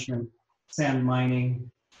replenishment, sand mining,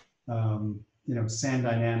 you know, sand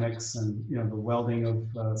dynamics, and, you know, the welding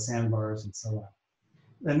of sandbars and so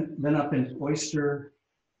on. Then up in Oyster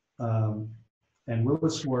and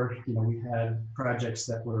Willis Wharf, you know, we had projects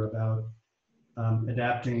that were about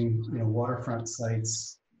adapting, you know, waterfront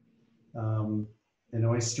sites. In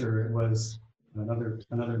Oyster, it was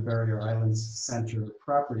another Barrier Islands Center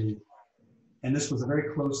property. And this was a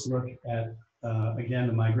very close look at, again,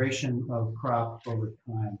 the migration of crop over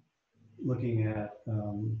time, looking at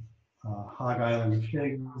Hog Island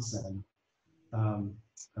figs and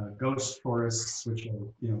ghost forests, which are,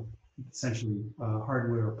 you know, essentially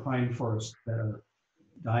hardwood or pine forests that are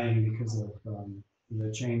dying because of the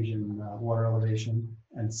change in water elevation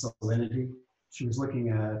and salinity. She was looking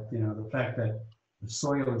at, you know, the fact that the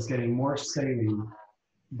soil is getting more saline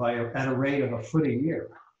at a rate of 1 foot a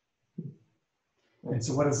year. And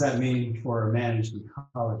so what does that mean for a managed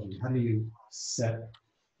ecology? How do you set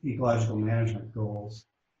ecological management goals?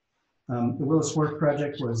 The Willis Wharf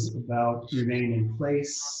project was about remaining in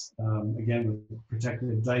place, again, with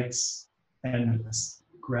protected dikes and a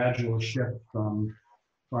gradual shift from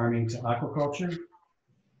farming to aquaculture.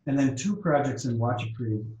 And then two projects in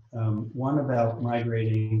Watchacree, one about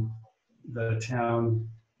migrating the town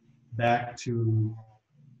back to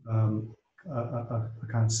a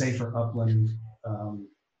kind of safer upland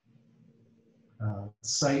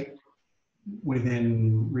site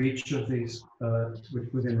within reach of these,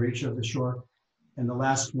 within reach of the shore. And the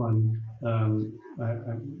last one,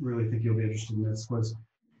 I really think you'll be interested in this, was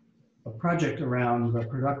a project around the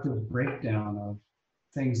productive breakdown of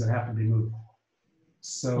things that have to be moved.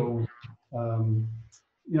 So, you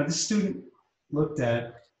know, this student looked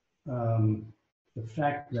at the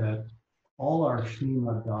fact that all our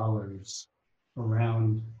FEMA dollars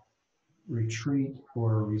around retreat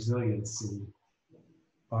or resiliency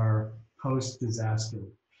are post-disaster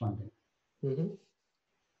funding. Mm-hmm.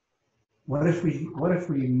 What if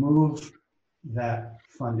we move that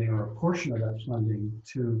funding or a portion of that funding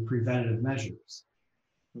to preventative measures?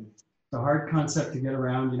 a hard concept to get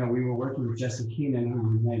around. You know, we were working with Jesse Keenan,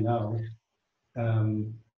 who you may know,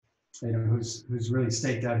 you know, who's really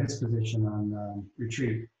staked out his position on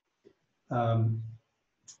retreat.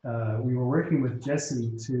 We were working with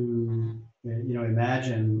Jesse to, you know,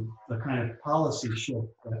 imagine the kind of policy shift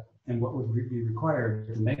and what would be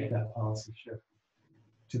required to make that policy shift,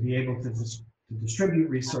 to be able to distribute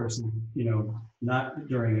resources, you know, not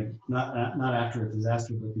during not after a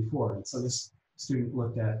disaster, but before. And so this student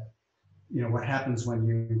looked at, you know, what happens when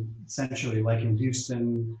you essentially, like in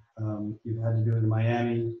Houston, you've had to do it in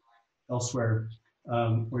Miami, elsewhere,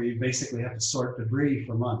 where you basically have to sort debris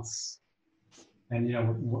for months. And, you know,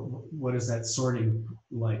 what is that sorting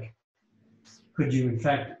like? Could you, in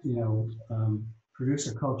fact, you know, produce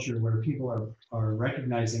a culture where people are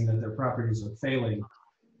recognizing that their properties are failing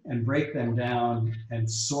and break them down and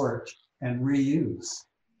sort and reuse?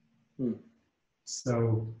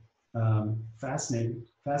 So fascinating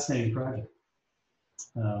project.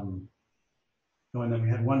 And then we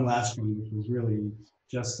had one last one, which was really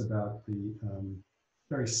just about the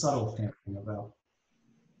very subtle thing about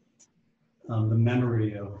the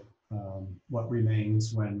memory of what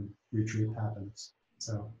remains when retreat happens.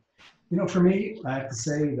 So, you know, for me, I have to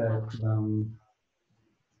say that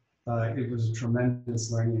it was a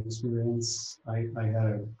tremendous learning experience. I had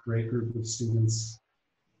a great group of students,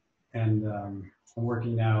 and I'm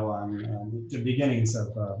working now on the beginnings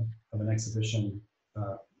of an exhibition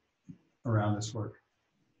around this work.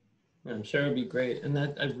 I'm sure it'd be great. And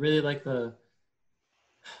that I really like the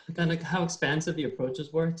kind of how expansive the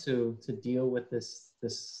approaches were to deal with this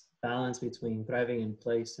balance between thriving in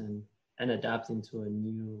place and adapting to a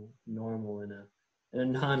new normal in a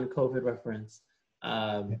non-COVID reference.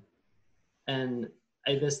 And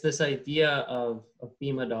this idea of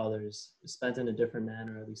FEMA dollars spent in a different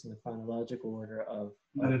manner, at least in the chronological order of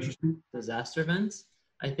disaster events.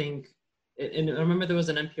 I think, and I remember there was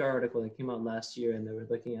an NPR article that came out last year, and they were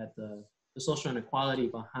looking at the social inequality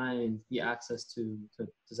behind the access to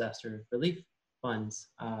disaster relief funds.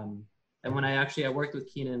 And when I worked with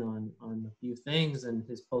Keenan on a few things, and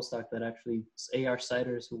his postdoc that actually, A.R.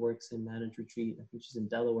 Siders, who works in managed retreat, I think she's in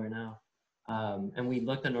Delaware now. And we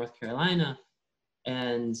looked at North Carolina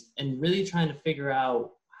and really trying to figure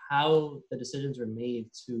out how the decisions were made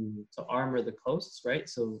to armor the coasts, right?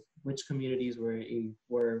 So which communities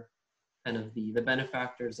were kind of the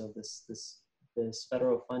benefactors of this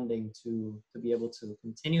federal funding to be able to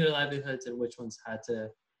continue their livelihoods, and which ones had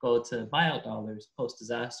to go to buyout dollars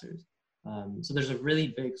post-disasters. So there's a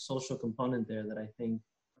really big social component there that I think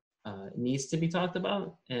needs to be talked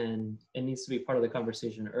about, and it needs to be part of the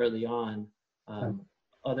conversation early on.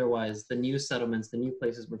 Otherwise, the new settlements, the new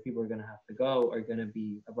places where people are going to have to go are going to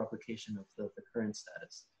be a replication of the current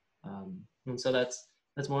status. And so that's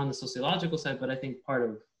more on the sociological side, but I think part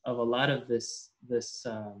of a lot of this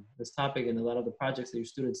topic and a lot of the projects that your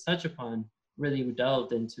students touch upon really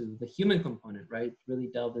delved into the human component, right?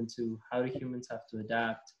 Really delved into how do humans have to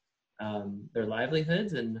adapt their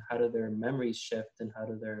livelihoods, and how do their memories shift, and how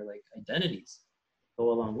do their identities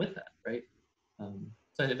go along with that, right?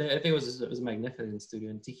 So I think it was a magnificent studio,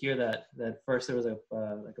 and to hear that first there was a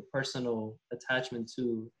personal attachment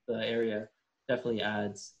to the area definitely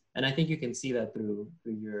adds. And I think you can see that through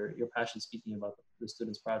your passion speaking about the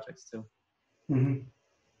students' projects too. Mm-hmm.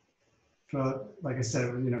 So, like I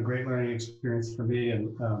said, you know, great learning experience for me,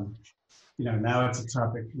 and you know, now it's a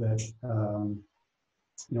topic that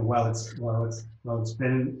you know, while it's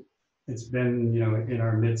been you know, in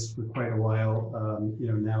our midst for quite a while, you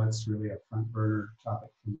know, now it's really a front burner topic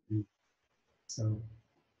for me. So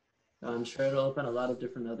I'm sure it'll open a lot of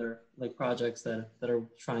different other projects that are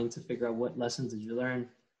trying to figure out what lessons did you learn.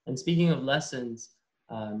 And speaking of lessons,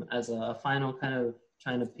 as a final kind of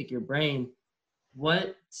trying to pick your brain,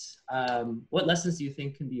 what lessons do you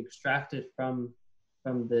think can be extracted from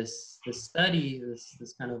this study,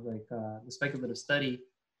 this kind of the speculative study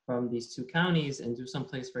from these two counties, and do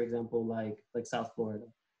someplace, for example, like South Florida?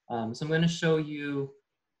 So I'm going to show you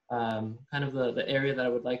kind of the area that I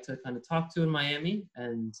would like to kind of talk to in Miami,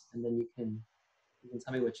 and then you can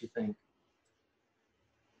tell me what you think.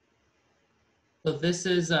 So this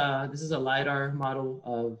is a LiDAR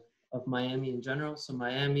model of Miami in general. So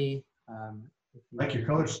Miami. Like your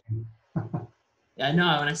color scheme. Yeah, I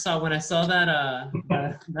know. When I saw that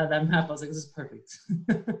map, I was like, this is perfect.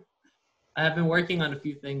 I have been working on a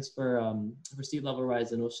few things for sea level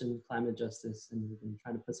rise and ocean climate justice, and we've been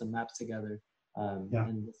trying to put some maps together.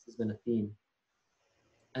 And this has been a theme.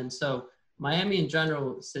 And so Miami in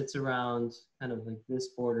general sits around kind of like this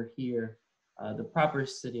border here, the proper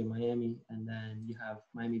city of Miami, and then you have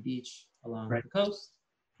Miami Beach along the coast.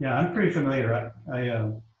 Yeah, I'm pretty familiar.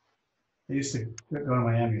 I used to go to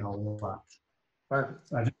Miami a lot. Perfect.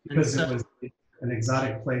 Just because it was an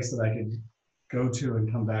exotic place that I could go to and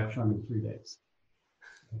come back from in 3 days.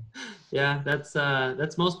 Yeah,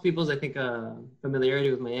 that's most people's, I think,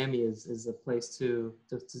 familiarity with Miami is a place to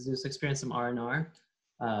just experience some R&R,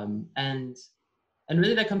 and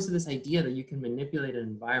really that comes to this idea that you can manipulate an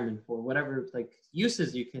environment for whatever like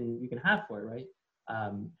uses you can have for it, right?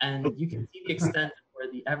 And you can see the extent where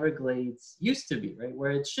the Everglades used to be, right,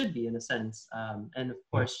 where it should be in a sense, and of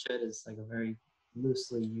course should is like a very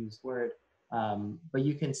loosely used word. But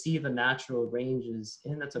you can see the natural ranges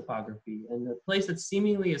in the topography and the place that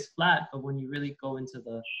seemingly is flat, but when you really go into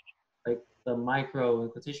the micro, in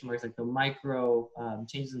quotation marks, like the micro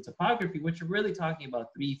changes in topography, which are really talking about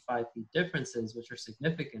 3-5 feet differences, which are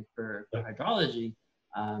significant for hydrology,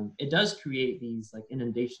 it does create these like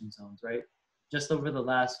inundation zones, right? Just over the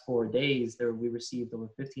last 4 days, we received over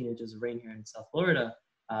 15 inches of rain here in South Florida,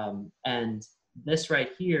 and this right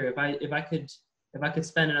here, if I could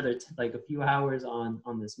spend another like a few hours on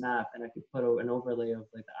this map and I could put an overlay of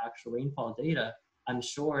like the actual rainfall data, I'm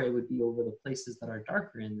sure it would be over the places that are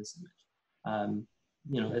darker in this image.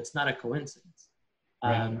 You know, it's not a coincidence.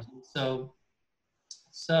 So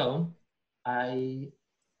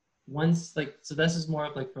this is more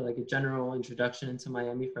of like for like a general introduction into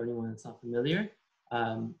Miami for anyone that's not familiar,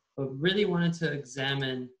 but really wanted to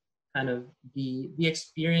examine kind of the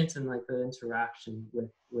experience and like the interaction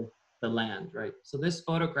with the land, right? So this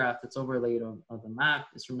photograph that's overlaid on the map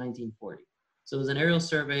is from 1940. So it was an aerial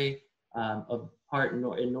survey of part in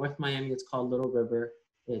North Miami. It's called Little River.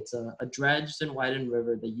 It's a dredged and widened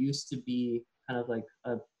river that used to be kind of like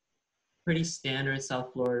a pretty standard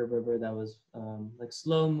South Florida river that was like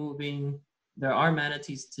slow moving. There are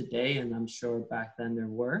manatees today, and I'm sure back then there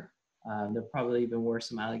were. There probably even were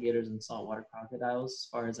some alligators and saltwater crocodiles as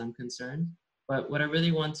far as I'm concerned. But what I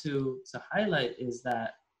really want to highlight is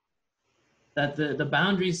that the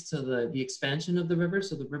boundaries to the expansion of the river,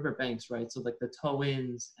 so the river banks, right? So like the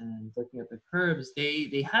toe-ins and looking at the curbs,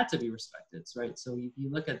 they had to be respected, right? So if you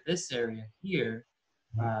look at this area here,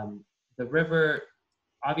 the river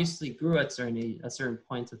obviously grew at a certain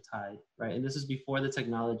point of tide, right? And this is before the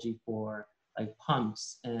technology for like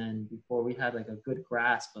pumps and before we had like a good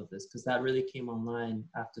grasp of this, because that really came online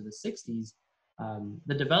after the 60s.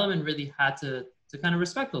 The development really had to kind of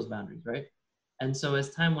respect those boundaries, right? And so as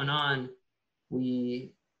time went on,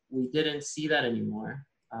 we didn't see that anymore,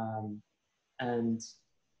 and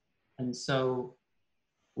so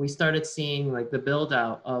we started seeing like the build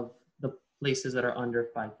out of the places that are under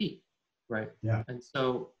 5 feet, right? Yeah. And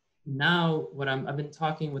so now I've been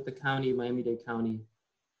talking with the county, Miami-Dade County,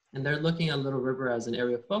 and they're looking at Little River as an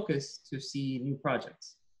area of focus to see new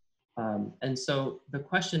projects. And so the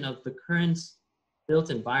question of the current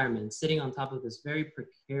built environment sitting on top of this very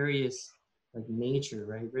precarious like nature,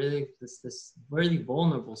 right? Really this really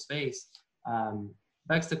vulnerable space,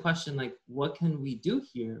 begs the question, like, what can we do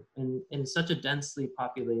here in such a densely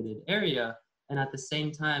populated area, and at the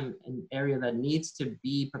same time, an area that needs to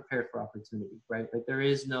be prepared for opportunity, right? Like there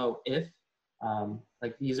is no if,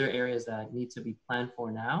 like these are areas that need to be planned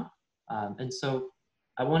for now. And so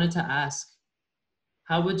I wanted to ask,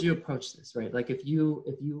 how would you approach this, right? Like if you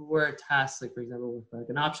were tasked, like for example, with like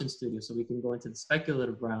an option studio, so we can go into the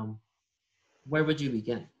speculative realm, where would you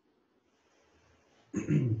begin?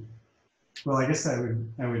 Well, I guess I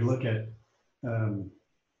would look at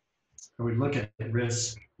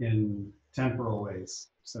risk in temporal ways.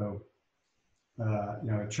 So you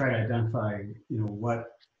know, try to identify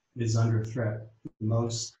what is under threat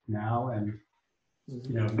most now, and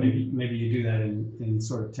you know, maybe you do that in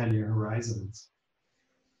sort of 10-year horizons.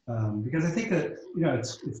 Because I think that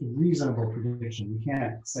it's a reasonable prediction. You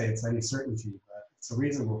can't say it's any certainty, but it's a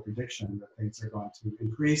reasonable prediction that things are going to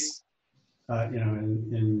increase.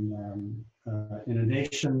 In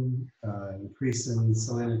inundation, increase in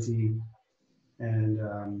salinity, and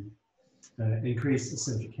increased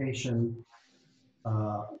acidification,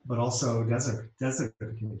 but also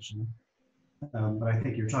desertification. But I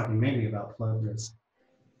think you're talking mainly about flood risk.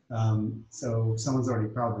 So someone's already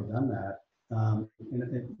probably done that.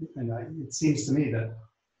 It seems to me that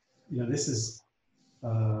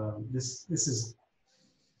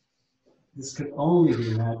this could only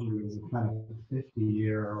be imagined as a kind of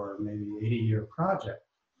 50-year or maybe 80-year project,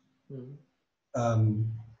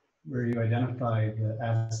 where you identify the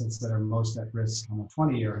assets that are most at risk on a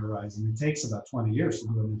 20-year horizon. It takes about 20 years to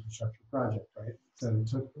do an infrastructure project, right? So it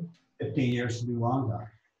took 15 years to do Longdock.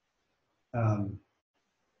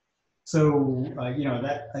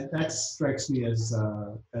 That strikes me as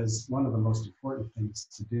one of the most important things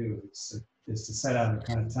to do is to set out a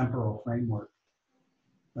kind of temporal framework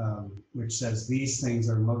which says these things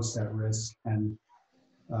are most at risk. And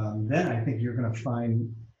then I think you're going to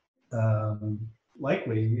find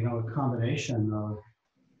likely, you know, a combination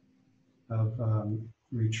of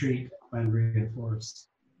retreat and reinforced.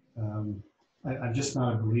 I'm just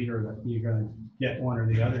not a believer that you're going to get one or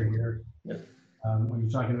the other here. Yep. When you're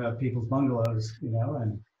talking about people's bungalows, you know,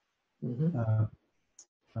 and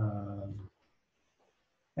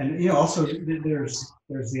and you know, also there's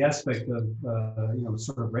the aspect of you know,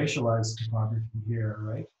 sort of racialized topography here,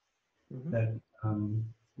 right? That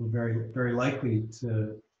we're very likely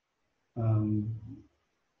to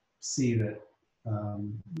see that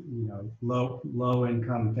you know, low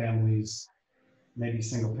income families, maybe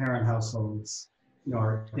single parent households, you know,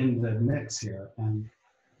 are in the mix here, and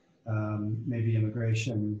maybe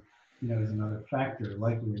immigration, you know, is another factor.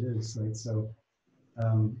 Likely it is, right? So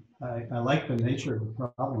I like the nature of the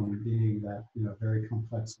problem being that, you know, very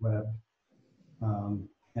complex web,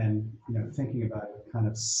 and you know, thinking about it kind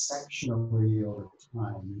of sectionally over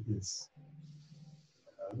time is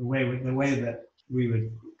the way that we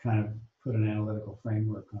would kind of put an analytical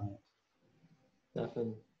framework on it.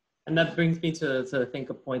 Definitely. And that brings me to I think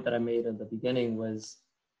a point that I made at the beginning was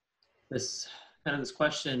this kind of this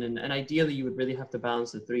question, and ideally you would really have to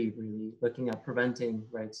balance the three, really looking at preventing,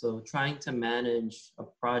 right? So trying to manage a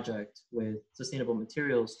project with sustainable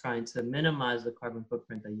materials, trying to minimize the carbon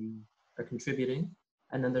footprint that you are contributing.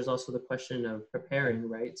 And then there's also the question of preparing,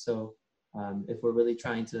 right? So if we're really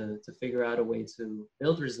trying to figure out a way to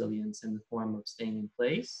build resilience in the form of staying in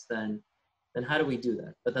place, then how do we do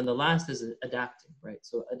that? But then the last is adapting, right?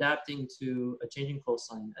 So adapting to a changing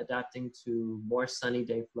coastline, adapting to more sunny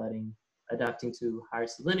day flooding, adapting to higher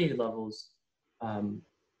salinity levels.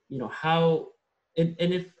 You know, how, and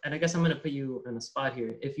I guess I'm gonna put you on the spot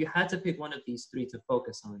here. If you had to pick one of these three to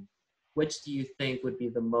focus on, which do you think would be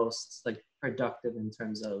the most like productive in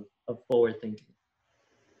terms of forward thinking?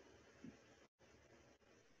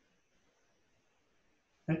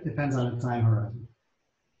 It depends on the time horizon,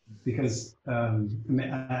 because I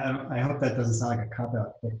mean, I hope that doesn't sound like a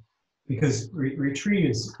cop-out, but because retreat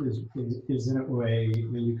is in a way, I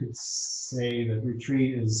mean, you could say that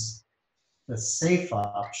retreat is the safe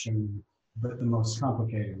option, but the most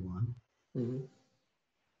complicated one.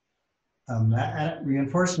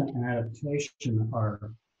 Reinforcement and adaptation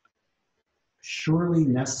are surely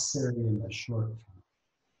necessary in the short term.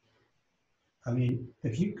 I mean,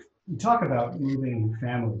 if you talk about moving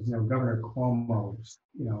families, you know, Governor Cuomo,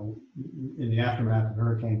 you know, in the aftermath of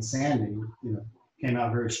Hurricane Sandy, you know, came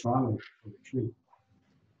out very strongly for retreat.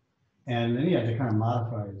 And then he had to kind of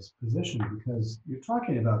modify his position, because you're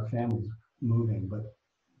talking about families moving, but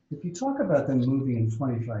if you talk about them moving in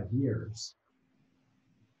 25 years,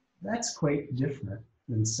 that's quite different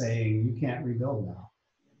than saying you can't rebuild now.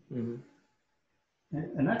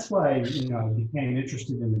 And that's why, you know, I became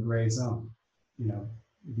interested in the gray zone, you know,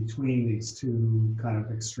 between these two kind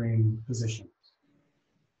of extreme positions.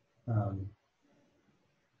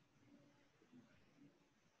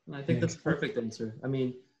 I think that's a perfect answer. I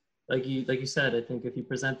mean, like you said, I think if you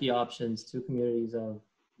present the options to communities of,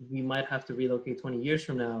 we might have to relocate 20 years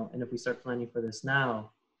from now, and if we start planning for this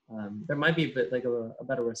now, there might be a bit like a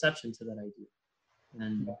better reception to that idea,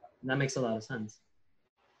 and that makes a lot of sense.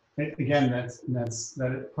 Again,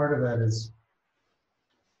 that part of that is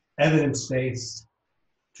evidence-based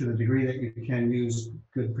to the degree that you can use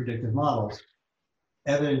good predictive models,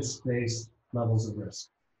 evidence-based levels of risk.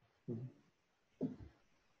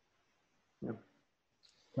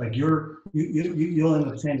 Like you'll end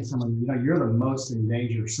up saying to someone, you know, you're the most in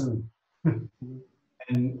danger soon.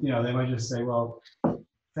 And, you know, they might just say, well,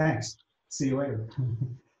 thanks, see you later.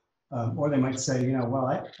 Or they might say, you know, well,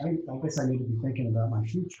 I guess I need to be thinking about my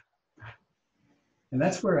future. And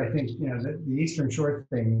that's where I think, you know, the Eastern Shore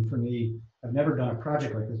thing for me, I've never done a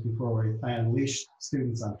project like this before where I unleashed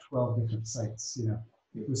students on 12 different sites. You know,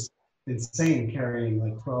 it was insane carrying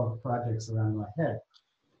like 12 projects around my head.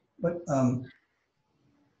 But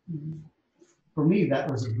for me, that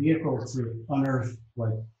was a vehicle to unearth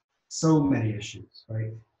like so many issues,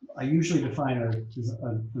 right? I usually define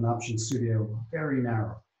an option studio very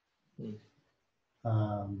narrow.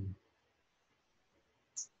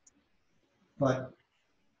 But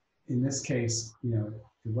in this case, you know,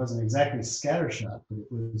 it wasn't exactly scattershot, but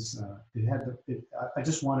it was, I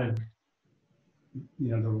just wanted, you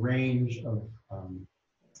know, the range of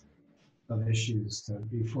issues to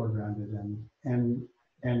be foregrounded, and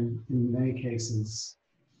in many cases,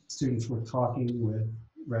 students were talking with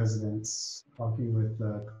residents, talking with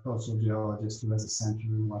the coastal geologist who has a center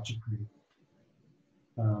in Watcha Creek,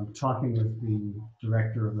 talking with the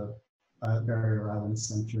director of the Barrier Island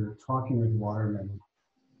Center, talking with watermen,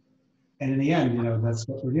 And in the end, you know, that's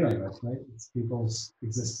what we're dealing with, right? It's people's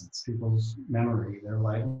existence, people's memory, their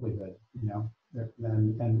livelihood, you know.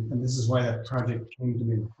 And this is why that project came to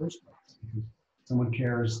me in the first place, because someone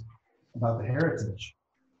cares about the heritage,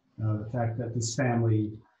 the fact that this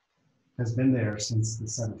family has been there since the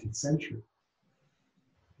 17th century.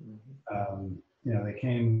 You know, they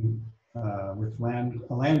came with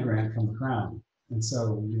a land grant from the crown. And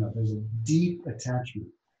so, you know, there's a deep attachment.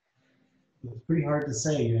 It's pretty hard to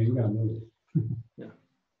say, you know, you're going to move. Yeah.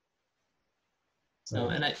 So. No,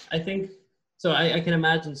 and I think, so I can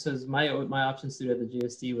imagine, so my option studio at the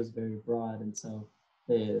GSD was very broad. And so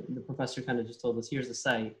the professor kind of just told us, here's the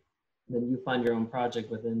site. Then you find your own project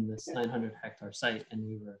within this 900-hectare site. And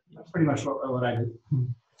we were, you know, that's pretty much what I did.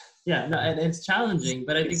 Yeah, no, and it's challenging,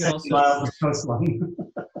 but I think it also, miles of coastline.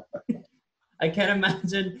 I can't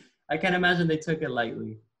imagine they took it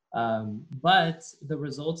lightly. But the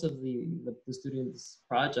results of the students'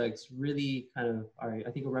 projects really kind of are,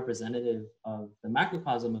 I think, a representative of the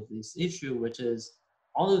macrocosm of this issue, which is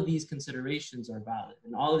all of these considerations are valid,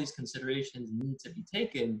 and all of these considerations need to be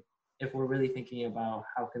taken if we're really thinking about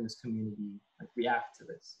how can this community like react to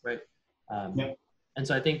this, right? Yep. And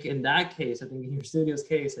so I think in that case, I think in your studio's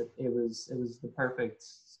case, it was the perfect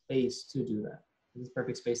space to do that. It was the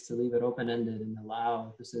perfect space to leave it open-ended and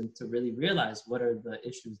allow the students to really realize what are the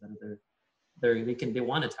issues that they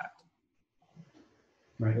want to tackle.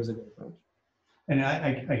 Right. It was a good approach. And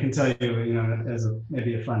I can tell you, you know, as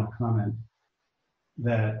maybe a final comment,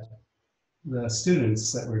 that the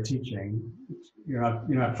students that we're teaching, you're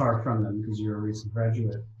not far from them because you're a recent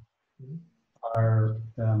graduate, are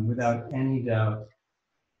without any doubt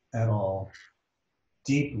at all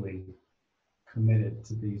deeply committed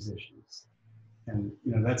to these issues. And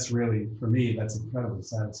you know, that's really, for me, that's incredibly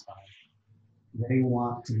satisfying. They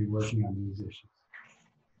want to be working on these issues.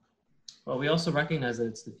 Well, we also recognize that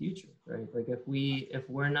it's the future, right? Like if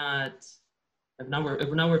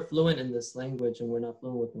now we're fluent in this language and we're not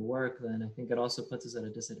fluent with the work, then I think it also puts us at a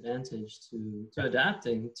disadvantage to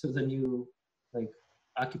adapting to the new like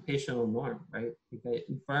occupational norm, right? Because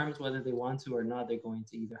firms, whether they want to or not, they're going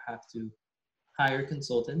to either have to hire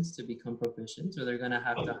consultants to become proficient, or they're going to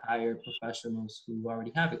have to hire professionals who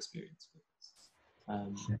already have experience with this.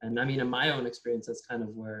 And I mean, in my own experience, that's kind of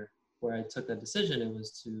where I took that decision. It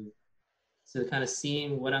was to kind of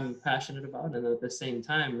seeing what I'm passionate about, and at the same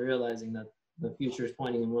time realizing that the future is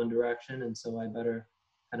pointing in one direction, and so I better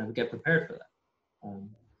kind of get prepared for that.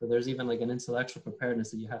 So there's even like an intellectual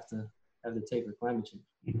preparedness that you have to take with climate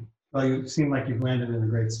change. Well, you seem like you've landed in a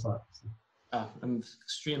great spot. Oh, I'm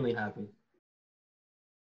extremely happy.